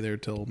then stay there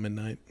till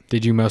midnight.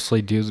 Did you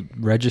mostly do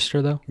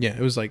register though? Yeah,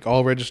 it was like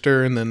all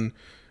register and then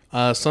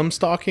some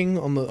stocking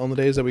on the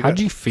days that we. How'd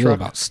you feel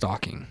about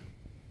stocking?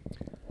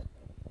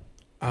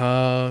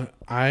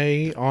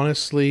 I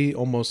honestly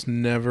almost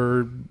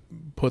never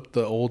put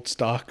the old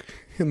stock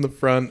in the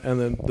front and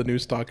then the new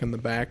stock in the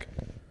back.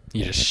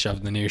 You just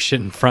shove the new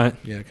shit in front.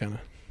 Yeah, kind of.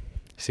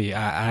 See,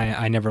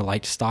 I never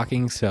liked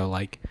stocking, so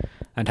like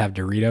I'd have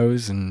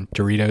Doritos, and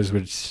Doritos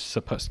were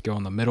supposed to go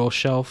on the middle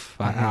shelf.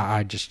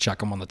 I'd just chuck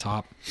them on the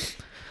top.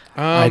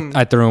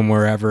 I throw them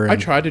wherever. I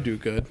tried to do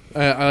good.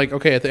 I like,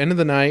 okay, at the end of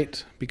the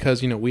night,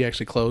 because, we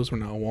actually closed. We're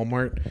not a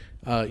Walmart.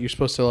 You're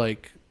supposed to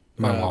like...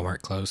 My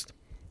Walmart closed.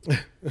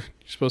 You're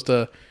supposed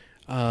to...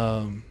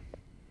 your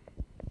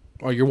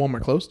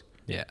Walmart closed?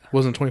 Yeah.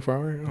 Wasn't 24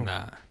 hour? Oh,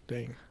 nah.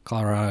 Dang.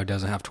 Colorado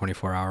doesn't have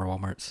 24-hour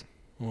Walmarts.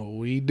 Well,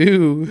 we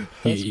do.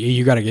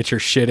 You got to get your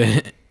shit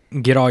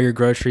in, get all your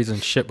groceries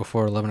and shit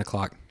before 11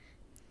 o'clock.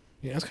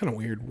 Yeah, that's kind of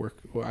weird work.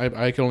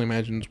 I can only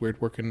imagine it's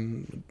weird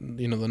working,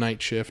 the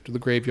night shift, or the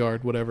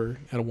graveyard, whatever,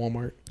 at a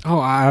Walmart. Oh,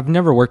 I've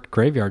never worked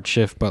graveyard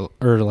shift,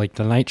 or like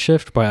the night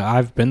shift, but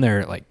I've been there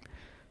at like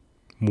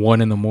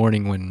 1 a.m.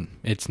 when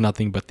it's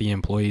nothing but the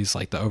employees,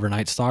 like the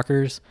overnight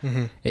stalkers.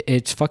 Mm-hmm.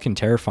 It's fucking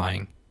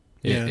terrifying.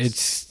 Yeah,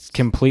 it's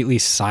completely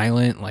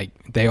silent. Like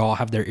they all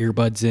have their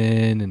earbuds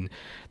in and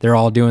they're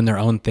all doing their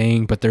own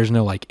thing, but there's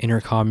no like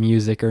intercom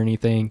music or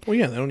anything. Well,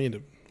 yeah, they don't need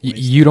to.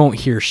 You don't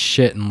hear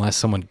shit unless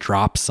someone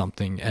drops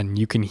something, and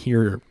you can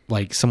hear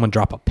like someone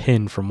drop a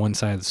pin from one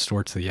side of the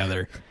store to the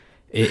other.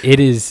 It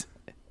is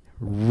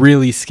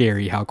really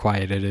scary how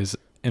quiet it is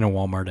in a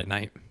Walmart at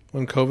night.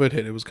 When COVID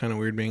hit, it was kind of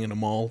weird being in a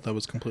mall that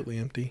was completely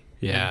empty.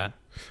 Yeah.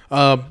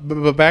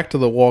 But back to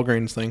the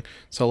Walgreens thing.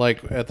 So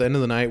like at the end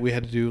of the night, we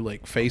had to do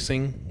like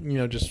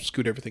facing, just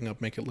scoot everything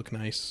up, make it look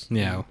nice.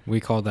 Yeah, we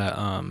call that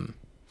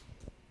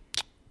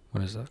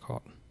what is that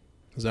called?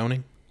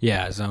 Zoning.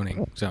 Yeah,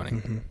 zoning.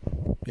 Mm-hmm.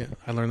 Yeah,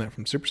 I learned that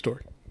from Superstore.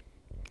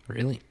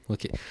 Really?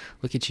 Look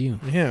at you.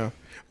 Yeah.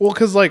 Well,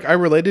 because like I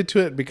related to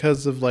it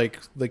because of like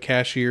the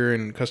cashier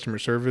and customer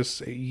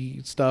service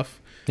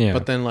stuff. Yeah.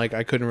 But then like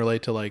I couldn't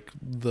relate to like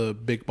the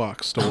big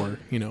box store,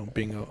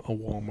 being a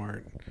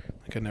Walmart.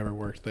 Like I never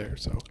worked there,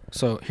 so.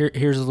 So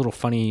here's a little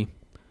funny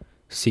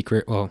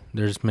secret. Well,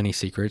 there's many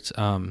secrets.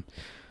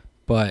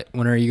 But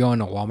whenever you go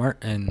into Walmart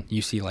and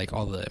you see like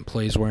all the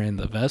employees wearing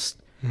the vest,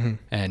 mm-hmm.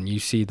 and you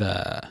see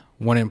the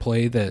one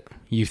employee that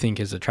you think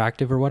is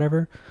attractive or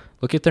whatever,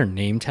 look at their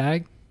name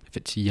tag. If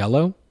it's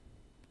yellow,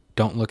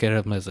 don't look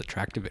at them as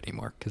attractive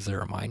anymore because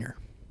they're a minor.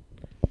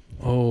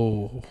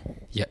 Oh.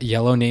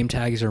 Yellow name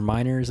tags are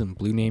minors and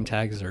blue name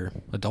tags are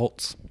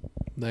adults.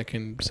 That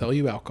can sell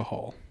you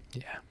alcohol.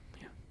 Yeah.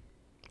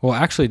 Well,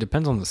 actually, it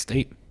depends on the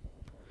state.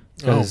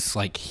 Because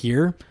like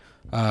here,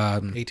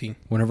 18.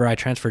 Whenever I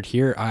transferred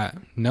here,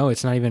 no,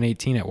 it's not even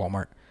 18 at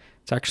Walmart.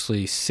 It's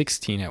actually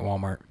 16 at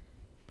Walmart.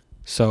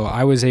 So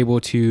I was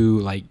able to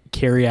like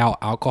carry out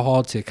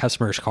alcohol to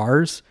customers'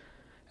 cars,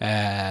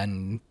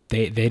 and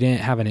they didn't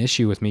have an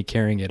issue with me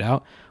carrying it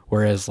out.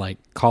 Whereas like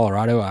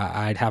Colorado,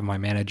 I'd have my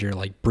manager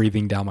like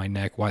breathing down my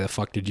neck. Why the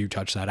fuck did you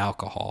touch that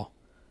alcohol?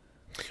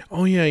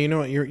 Oh yeah, you know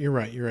what? You're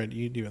right. You're right.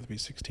 You do have to be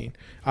 16.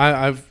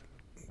 I've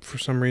for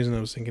some reason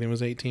I was thinking it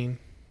was 18.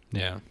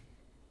 Yeah.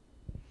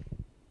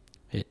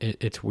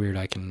 It's weird.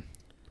 I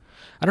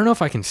don't know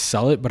if I can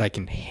sell it, but I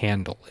can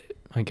handle it,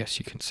 I guess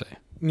you can say.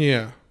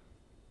 Yeah.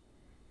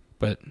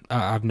 But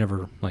I've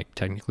never like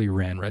technically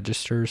ran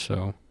register,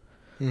 so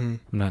I'm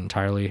not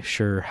entirely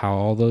sure how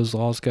all those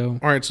laws go.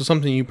 All right, so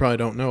something you probably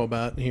don't know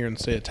about here in the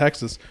state of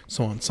Texas.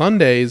 So on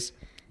Sundays,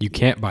 you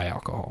can't buy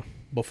alcohol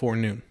before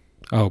noon.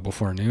 Oh,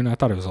 before noon? I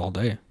thought it was all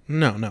day.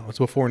 No, it's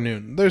before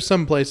noon. There's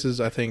some places,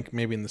 I think,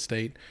 maybe in the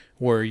state,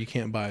 where you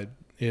can't buy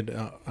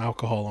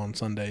alcohol on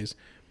Sundays.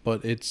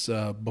 but it's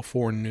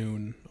before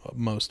noon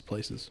most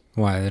places.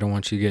 Why? They don't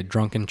want you to get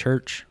drunk in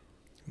church?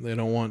 They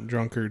don't want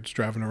drunkards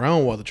driving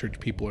around while the church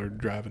people are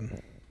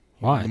driving.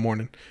 Why? In the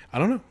morning. I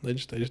don't know. They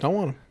just don't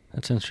want them.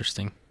 That's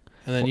interesting.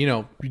 And then, you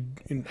know, I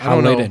How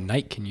don't late know. at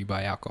night can you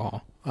buy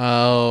alcohol?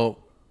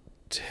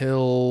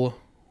 Till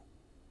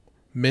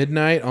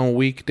midnight on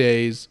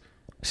weekdays.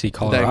 See, That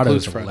Colorado's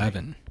includes Friday.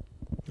 11.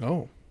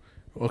 Oh,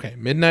 okay.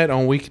 Midnight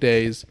on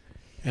weekdays,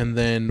 and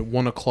then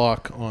 1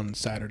 o'clock on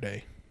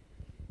Saturday.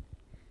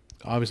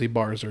 Obviously,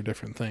 bars are a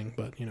different thing,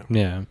 but you know,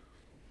 Yeah.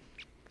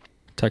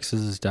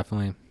 Texas is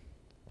definitely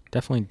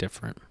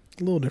different.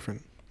 a little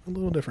different.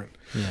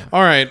 Yeah.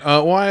 All right,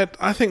 Wyatt.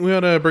 I think we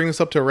ought to bring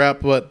this up to a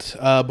wrap, but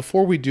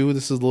before we do,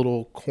 this is a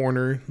little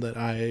corner that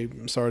I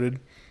started,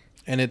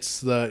 and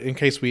it's in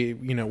case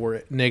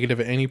we're negative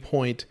at any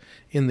point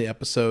in the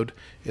episode.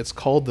 It's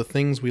called the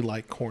Things We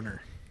Like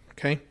corner.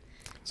 Okay,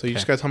 so you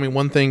just got to tell me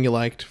one thing you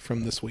liked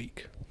from this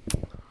week.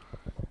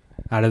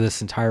 Out of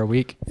this entire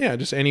week? Yeah,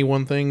 just any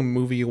one thing,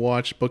 movie you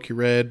watched, book you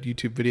read,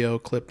 YouTube video,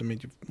 clip that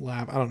made you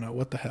laugh. I don't know.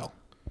 What the hell?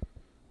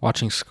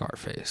 Watching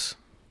Scarface.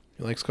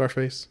 You like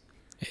Scarface?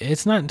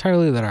 It's not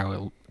entirely that I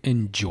will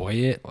enjoy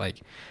it. Like,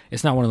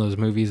 it's not one of those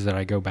movies that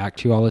I go back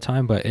to all the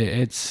time, but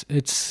it's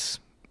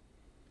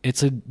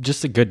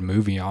just a good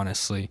movie,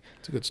 honestly.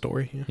 It's a good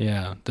story. Yeah.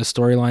 Yeah, the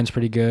storyline's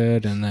pretty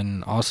good, and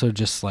then also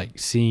just like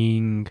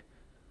seeing,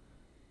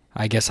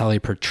 I guess, how they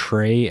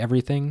portray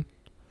everything,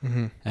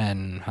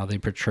 and how they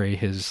portray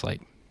his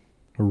like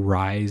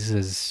rise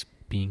as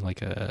being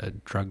like a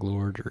drug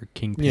lord or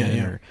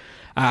kingpin, or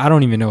I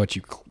don't even know what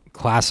you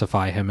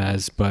classify him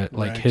as, but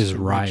like his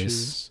rise.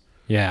 Riches.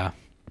 Yeah.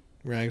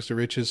 Rags to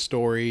riches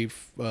story.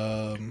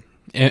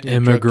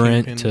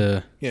 Immigrant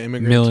to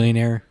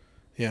millionaire.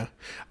 Yeah.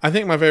 I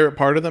think my favorite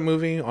part of that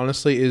movie,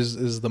 honestly,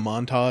 is the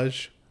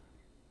montage.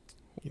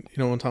 You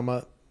know what I'm talking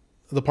about?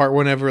 The part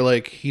whenever,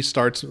 like, he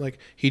starts, like,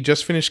 he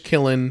just finished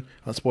killing,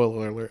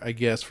 spoiler alert, I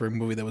guess, for a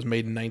movie that was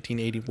made in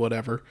 1980,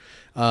 whatever.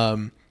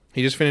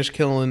 He just finished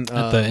killing...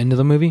 At the end of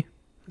the movie?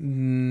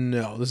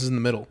 No, this is in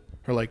the middle.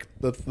 Or, like,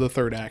 the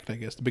third act, I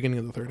guess. The beginning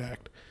of the third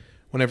act.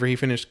 Whenever he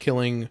finished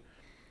killing...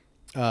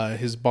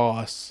 his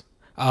boss.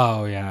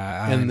 Oh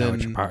yeah, I know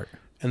which part.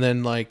 And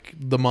then like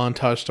the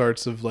montage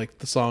starts of like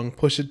the song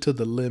 "Push It to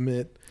the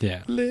Limit."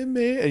 Yeah,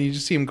 limit, and you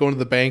just see him going to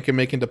the bank and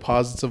making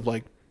deposits of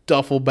like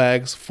duffel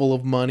bags full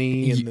of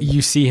money. And then,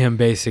 you see him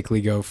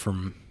basically go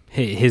from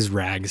his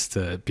rags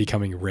to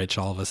becoming rich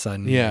all of a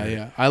sudden.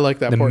 Yeah. I like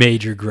that. The part.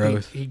 Major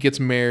growth. He gets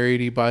married.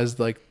 He buys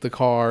like the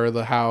car,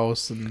 the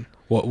house, and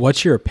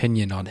what's your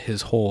opinion on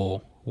his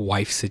whole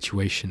wife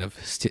situation of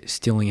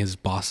stealing his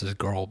boss's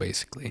girl,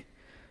 basically?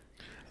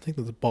 I think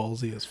that's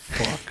ballsy as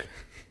fuck.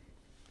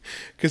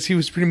 Because he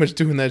was pretty much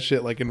doing that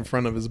shit like in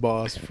front of his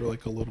boss for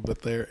like a little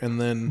bit there,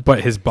 and then.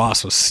 But his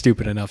boss was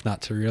stupid enough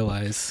not to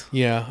realize.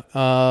 Yeah.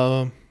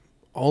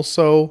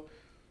 Also,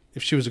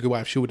 if she was a good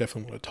wife, she would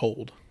definitely would have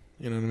told.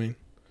 You know what I mean?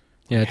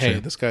 Yeah. Like, hey,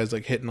 true. this guy's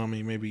like hitting on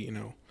me. Maybe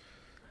I'm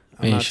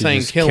Maybe not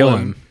saying just kill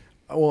him.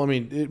 Well, I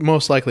mean, it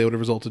most likely would have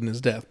resulted in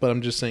his death. But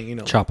I'm just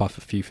saying, chop off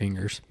a few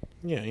fingers.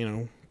 Yeah,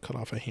 cut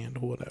off a hand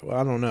or whatever.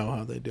 I don't know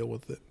how they deal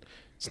with it.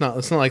 It's not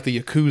like the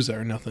Yakuza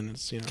or nothing.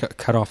 It's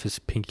cut off his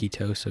pinky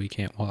toe so he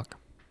can't walk.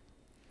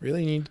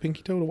 Really, you need the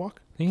pinky toe to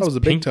walk? I think that was a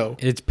big toe.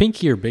 It's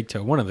pinky or big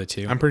toe, one of the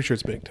two. I'm pretty sure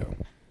it's big toe,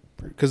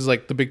 because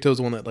like the big toe is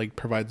the one that like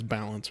provides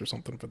balance or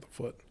something for the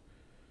foot.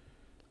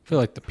 I feel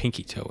like the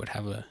pinky toe would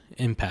have an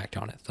impact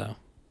on it, though.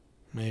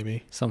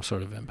 Maybe some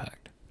sort of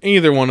impact.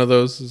 Either one of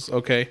those is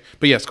okay.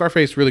 But yeah,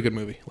 Scarface, really good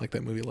movie. I like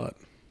that movie a lot.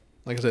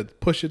 Like I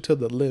said, push it to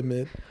the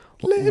limit.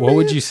 What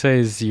would you say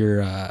is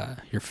your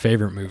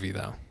favorite movie,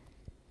 though?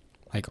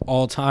 Like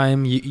all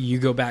time, you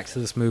go back to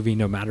this movie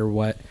no matter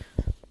what.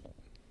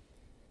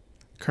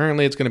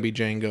 Currently, it's going to be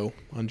Django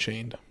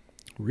Unchained.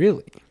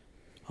 Really?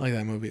 I like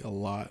that movie a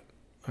lot.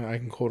 I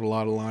can quote a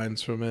lot of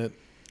lines from it.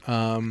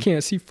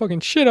 Can't see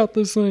fucking shit out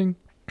this thing.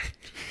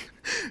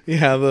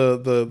 Yeah,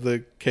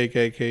 the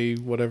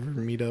KKK whatever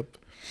meetup.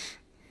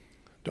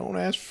 Don't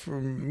ask for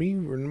me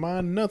or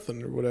mine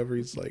nothing or whatever.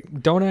 He's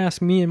like, don't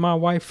ask me and my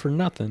wife for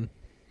nothing.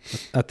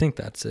 I think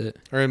that's it.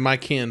 Or my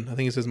kin. I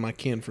think it says my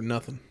kin for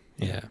nothing.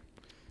 Yeah.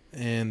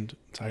 And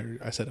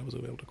I said I was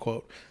able to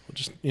quote.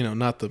 Just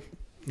not the.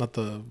 I'm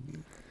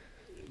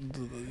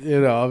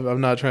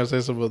not trying to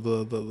say some of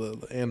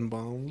the N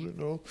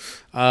bombs,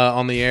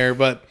 on the air,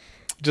 but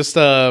just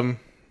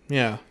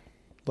yeah,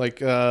 like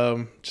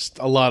just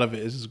a lot of it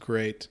is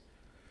great.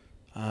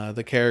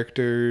 The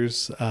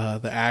characters,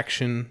 the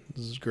action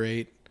is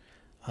great.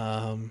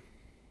 Yeah,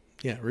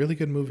 really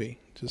good movie.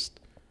 Just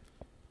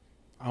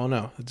I don't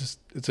know.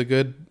 It's a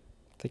good.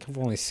 I think I've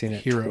only seen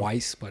it hero.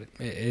 Twice, but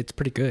it's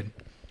pretty good.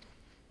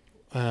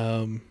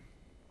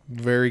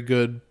 Very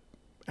good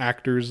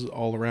actors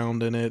all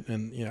around in it,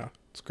 and yeah,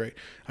 it's great.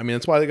 I mean,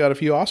 that's why they got a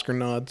few Oscar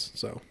nods.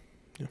 So,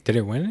 yeah. Did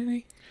it win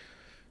any?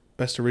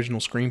 Best original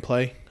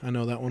screenplay. I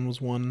know that one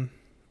was one,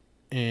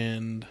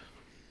 and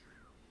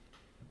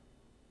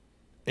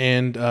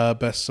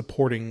best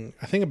supporting.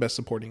 I think a best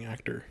supporting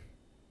actor.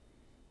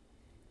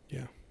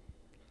 Yeah.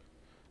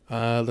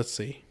 Let's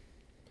see.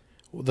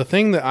 The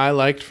thing that I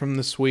liked from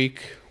this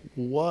week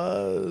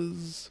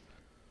was...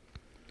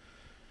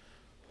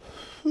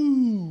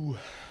 what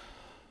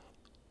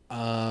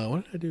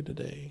did I do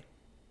today?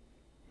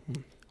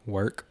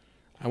 Work.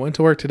 I went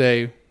to work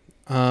today.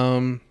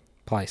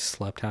 Probably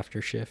slept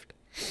after shift.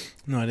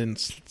 No, I didn't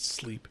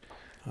sleep.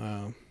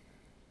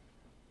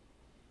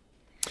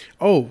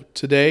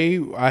 Today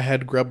I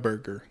had Grub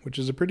Burger, which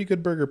is a pretty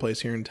good burger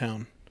place here in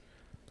town.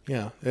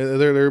 Yeah,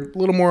 they're a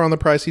little more on the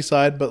pricey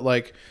side, but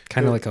like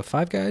kind of like a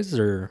Five Guys,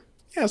 or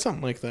yeah,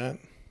 something like that.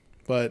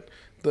 But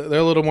they're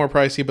a little more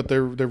pricey, but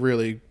they're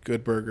really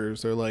good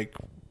burgers. They're like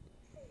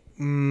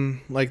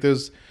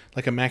there's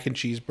like a mac and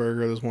cheese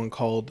burger. There's one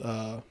called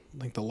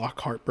like the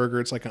Lockhart burger.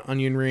 It's like an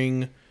onion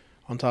ring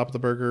on top of the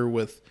burger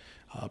with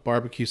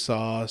barbecue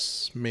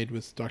sauce made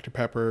with Dr.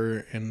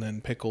 Pepper and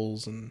then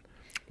pickles. And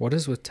what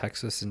is with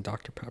Texas and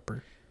Dr.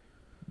 Pepper?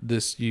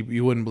 This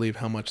you wouldn't believe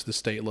how much the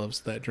state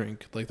loves that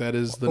drink. Like that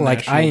is the like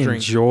national I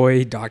drink.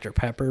 enjoy Dr.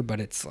 Pepper, but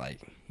it's like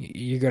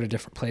you go to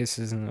different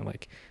places and they're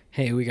like,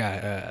 hey, we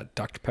got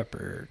Dr.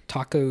 Pepper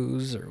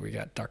tacos, or we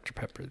got Dr.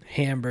 Pepper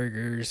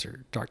hamburgers,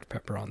 or Dr.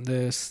 Pepper on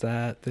this.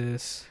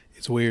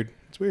 It's weird.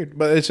 It's weird,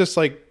 but it's just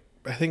like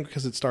I think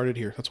because it started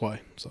here. That's why.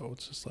 So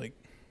it's just like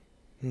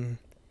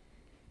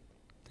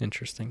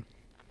interesting.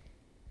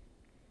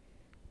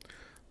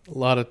 A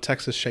lot of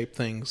Texas-shaped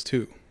things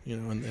too. You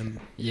know,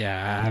 and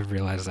yeah, I've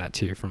realized that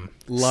too from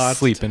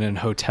sleeping in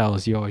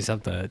hotels. You always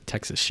have the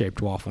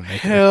Texas-shaped waffle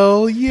maker.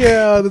 Hell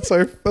yeah, that's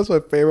my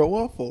favorite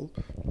waffle.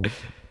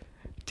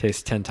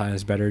 Tastes 10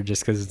 times better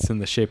just because it's in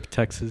the shape of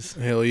Texas.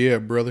 Hell yeah,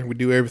 brother. We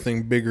do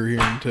everything bigger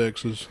here in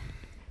Texas.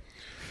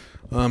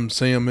 I'm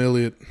Sam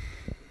Elliott.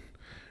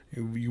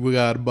 We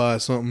gotta buy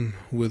something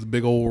with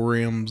big old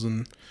rims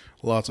and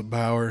lots of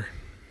power,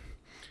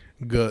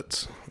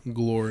 guts,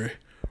 glory,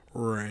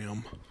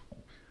 ram.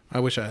 I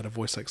wish I had a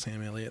voice like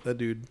Sam Elliott. That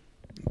dude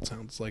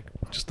sounds like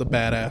just a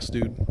badass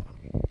dude.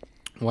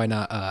 Why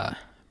not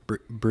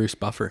Bruce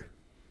Buffer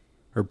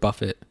or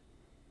Buffett?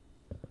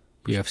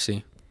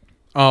 UFC.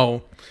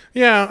 Oh,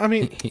 yeah. I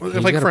mean, he's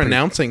like for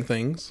announcing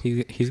things.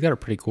 He's got a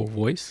pretty cool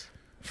voice.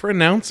 For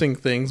announcing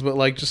things, but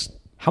like just...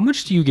 How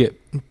much do you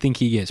think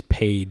he gets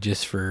paid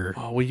just for...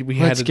 Oh, we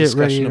had a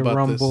discussion about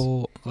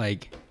rumble, this.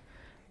 Like,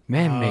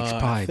 man makes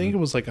pie. I think it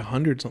was like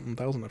 100-something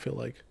thousand, I feel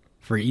like.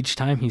 For each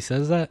time he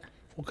says that?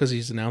 Well, because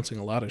he's announcing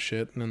a lot of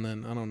shit, and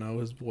then, I don't know,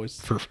 his voice...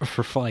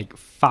 For like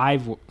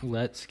 5...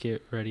 Let's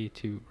get ready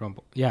to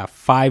rumble. Yeah,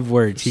 5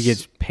 words. He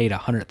gets paid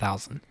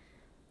 100,000.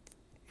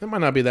 It might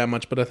not be that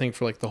much, but I think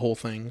for like the whole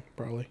thing,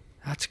 probably.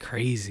 That's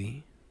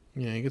crazy.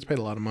 Yeah, he gets paid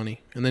a lot of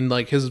money. And then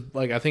like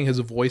I think his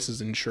voice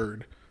is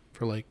insured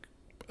for like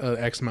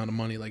X amount of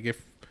money. Like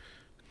if,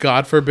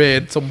 God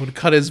forbid, someone would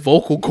cut his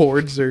vocal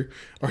cords or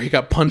he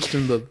got punched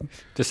in the...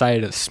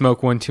 Decided to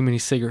smoke one too many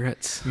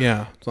cigarettes.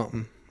 Yeah,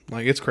 something.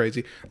 Like, it's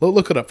crazy.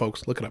 Look it up,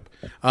 folks. Look it up.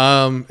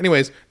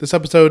 Anyways, this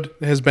episode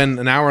has been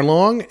an hour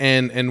long,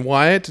 and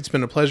Wyatt, it's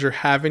been a pleasure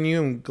having you.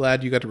 I'm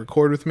glad you got to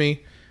record with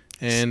me.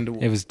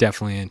 And it was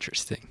definitely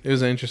interesting. It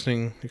was an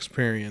interesting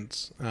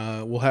experience.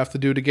 We'll have to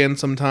do it again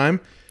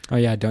sometime. Oh,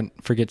 yeah. Don't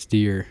forget to do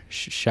your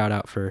shout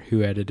out for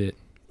who edited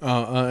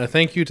it.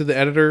 Thank you to the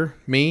editor,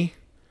 me.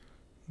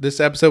 This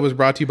episode was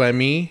brought to you by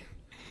me,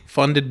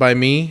 funded by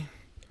me,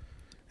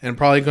 and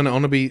probably going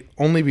to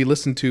only be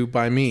listened to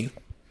by me.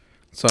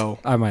 So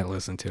I might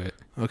listen to it.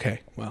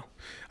 Okay. Well,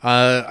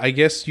 I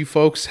guess you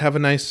folks have a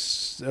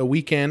nice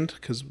weekend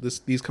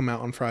because these come out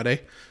on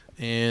Friday.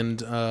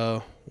 And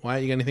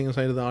Wyatt, you got anything to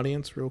say to the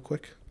audience real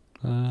quick?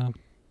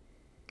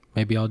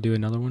 Maybe I'll do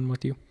another one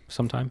with you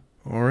sometime.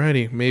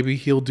 Alrighty. Maybe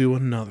he'll do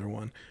another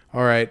one.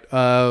 All right.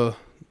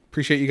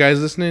 Appreciate you guys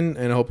listening,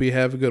 and I hope you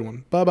have a good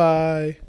one. Bye-bye.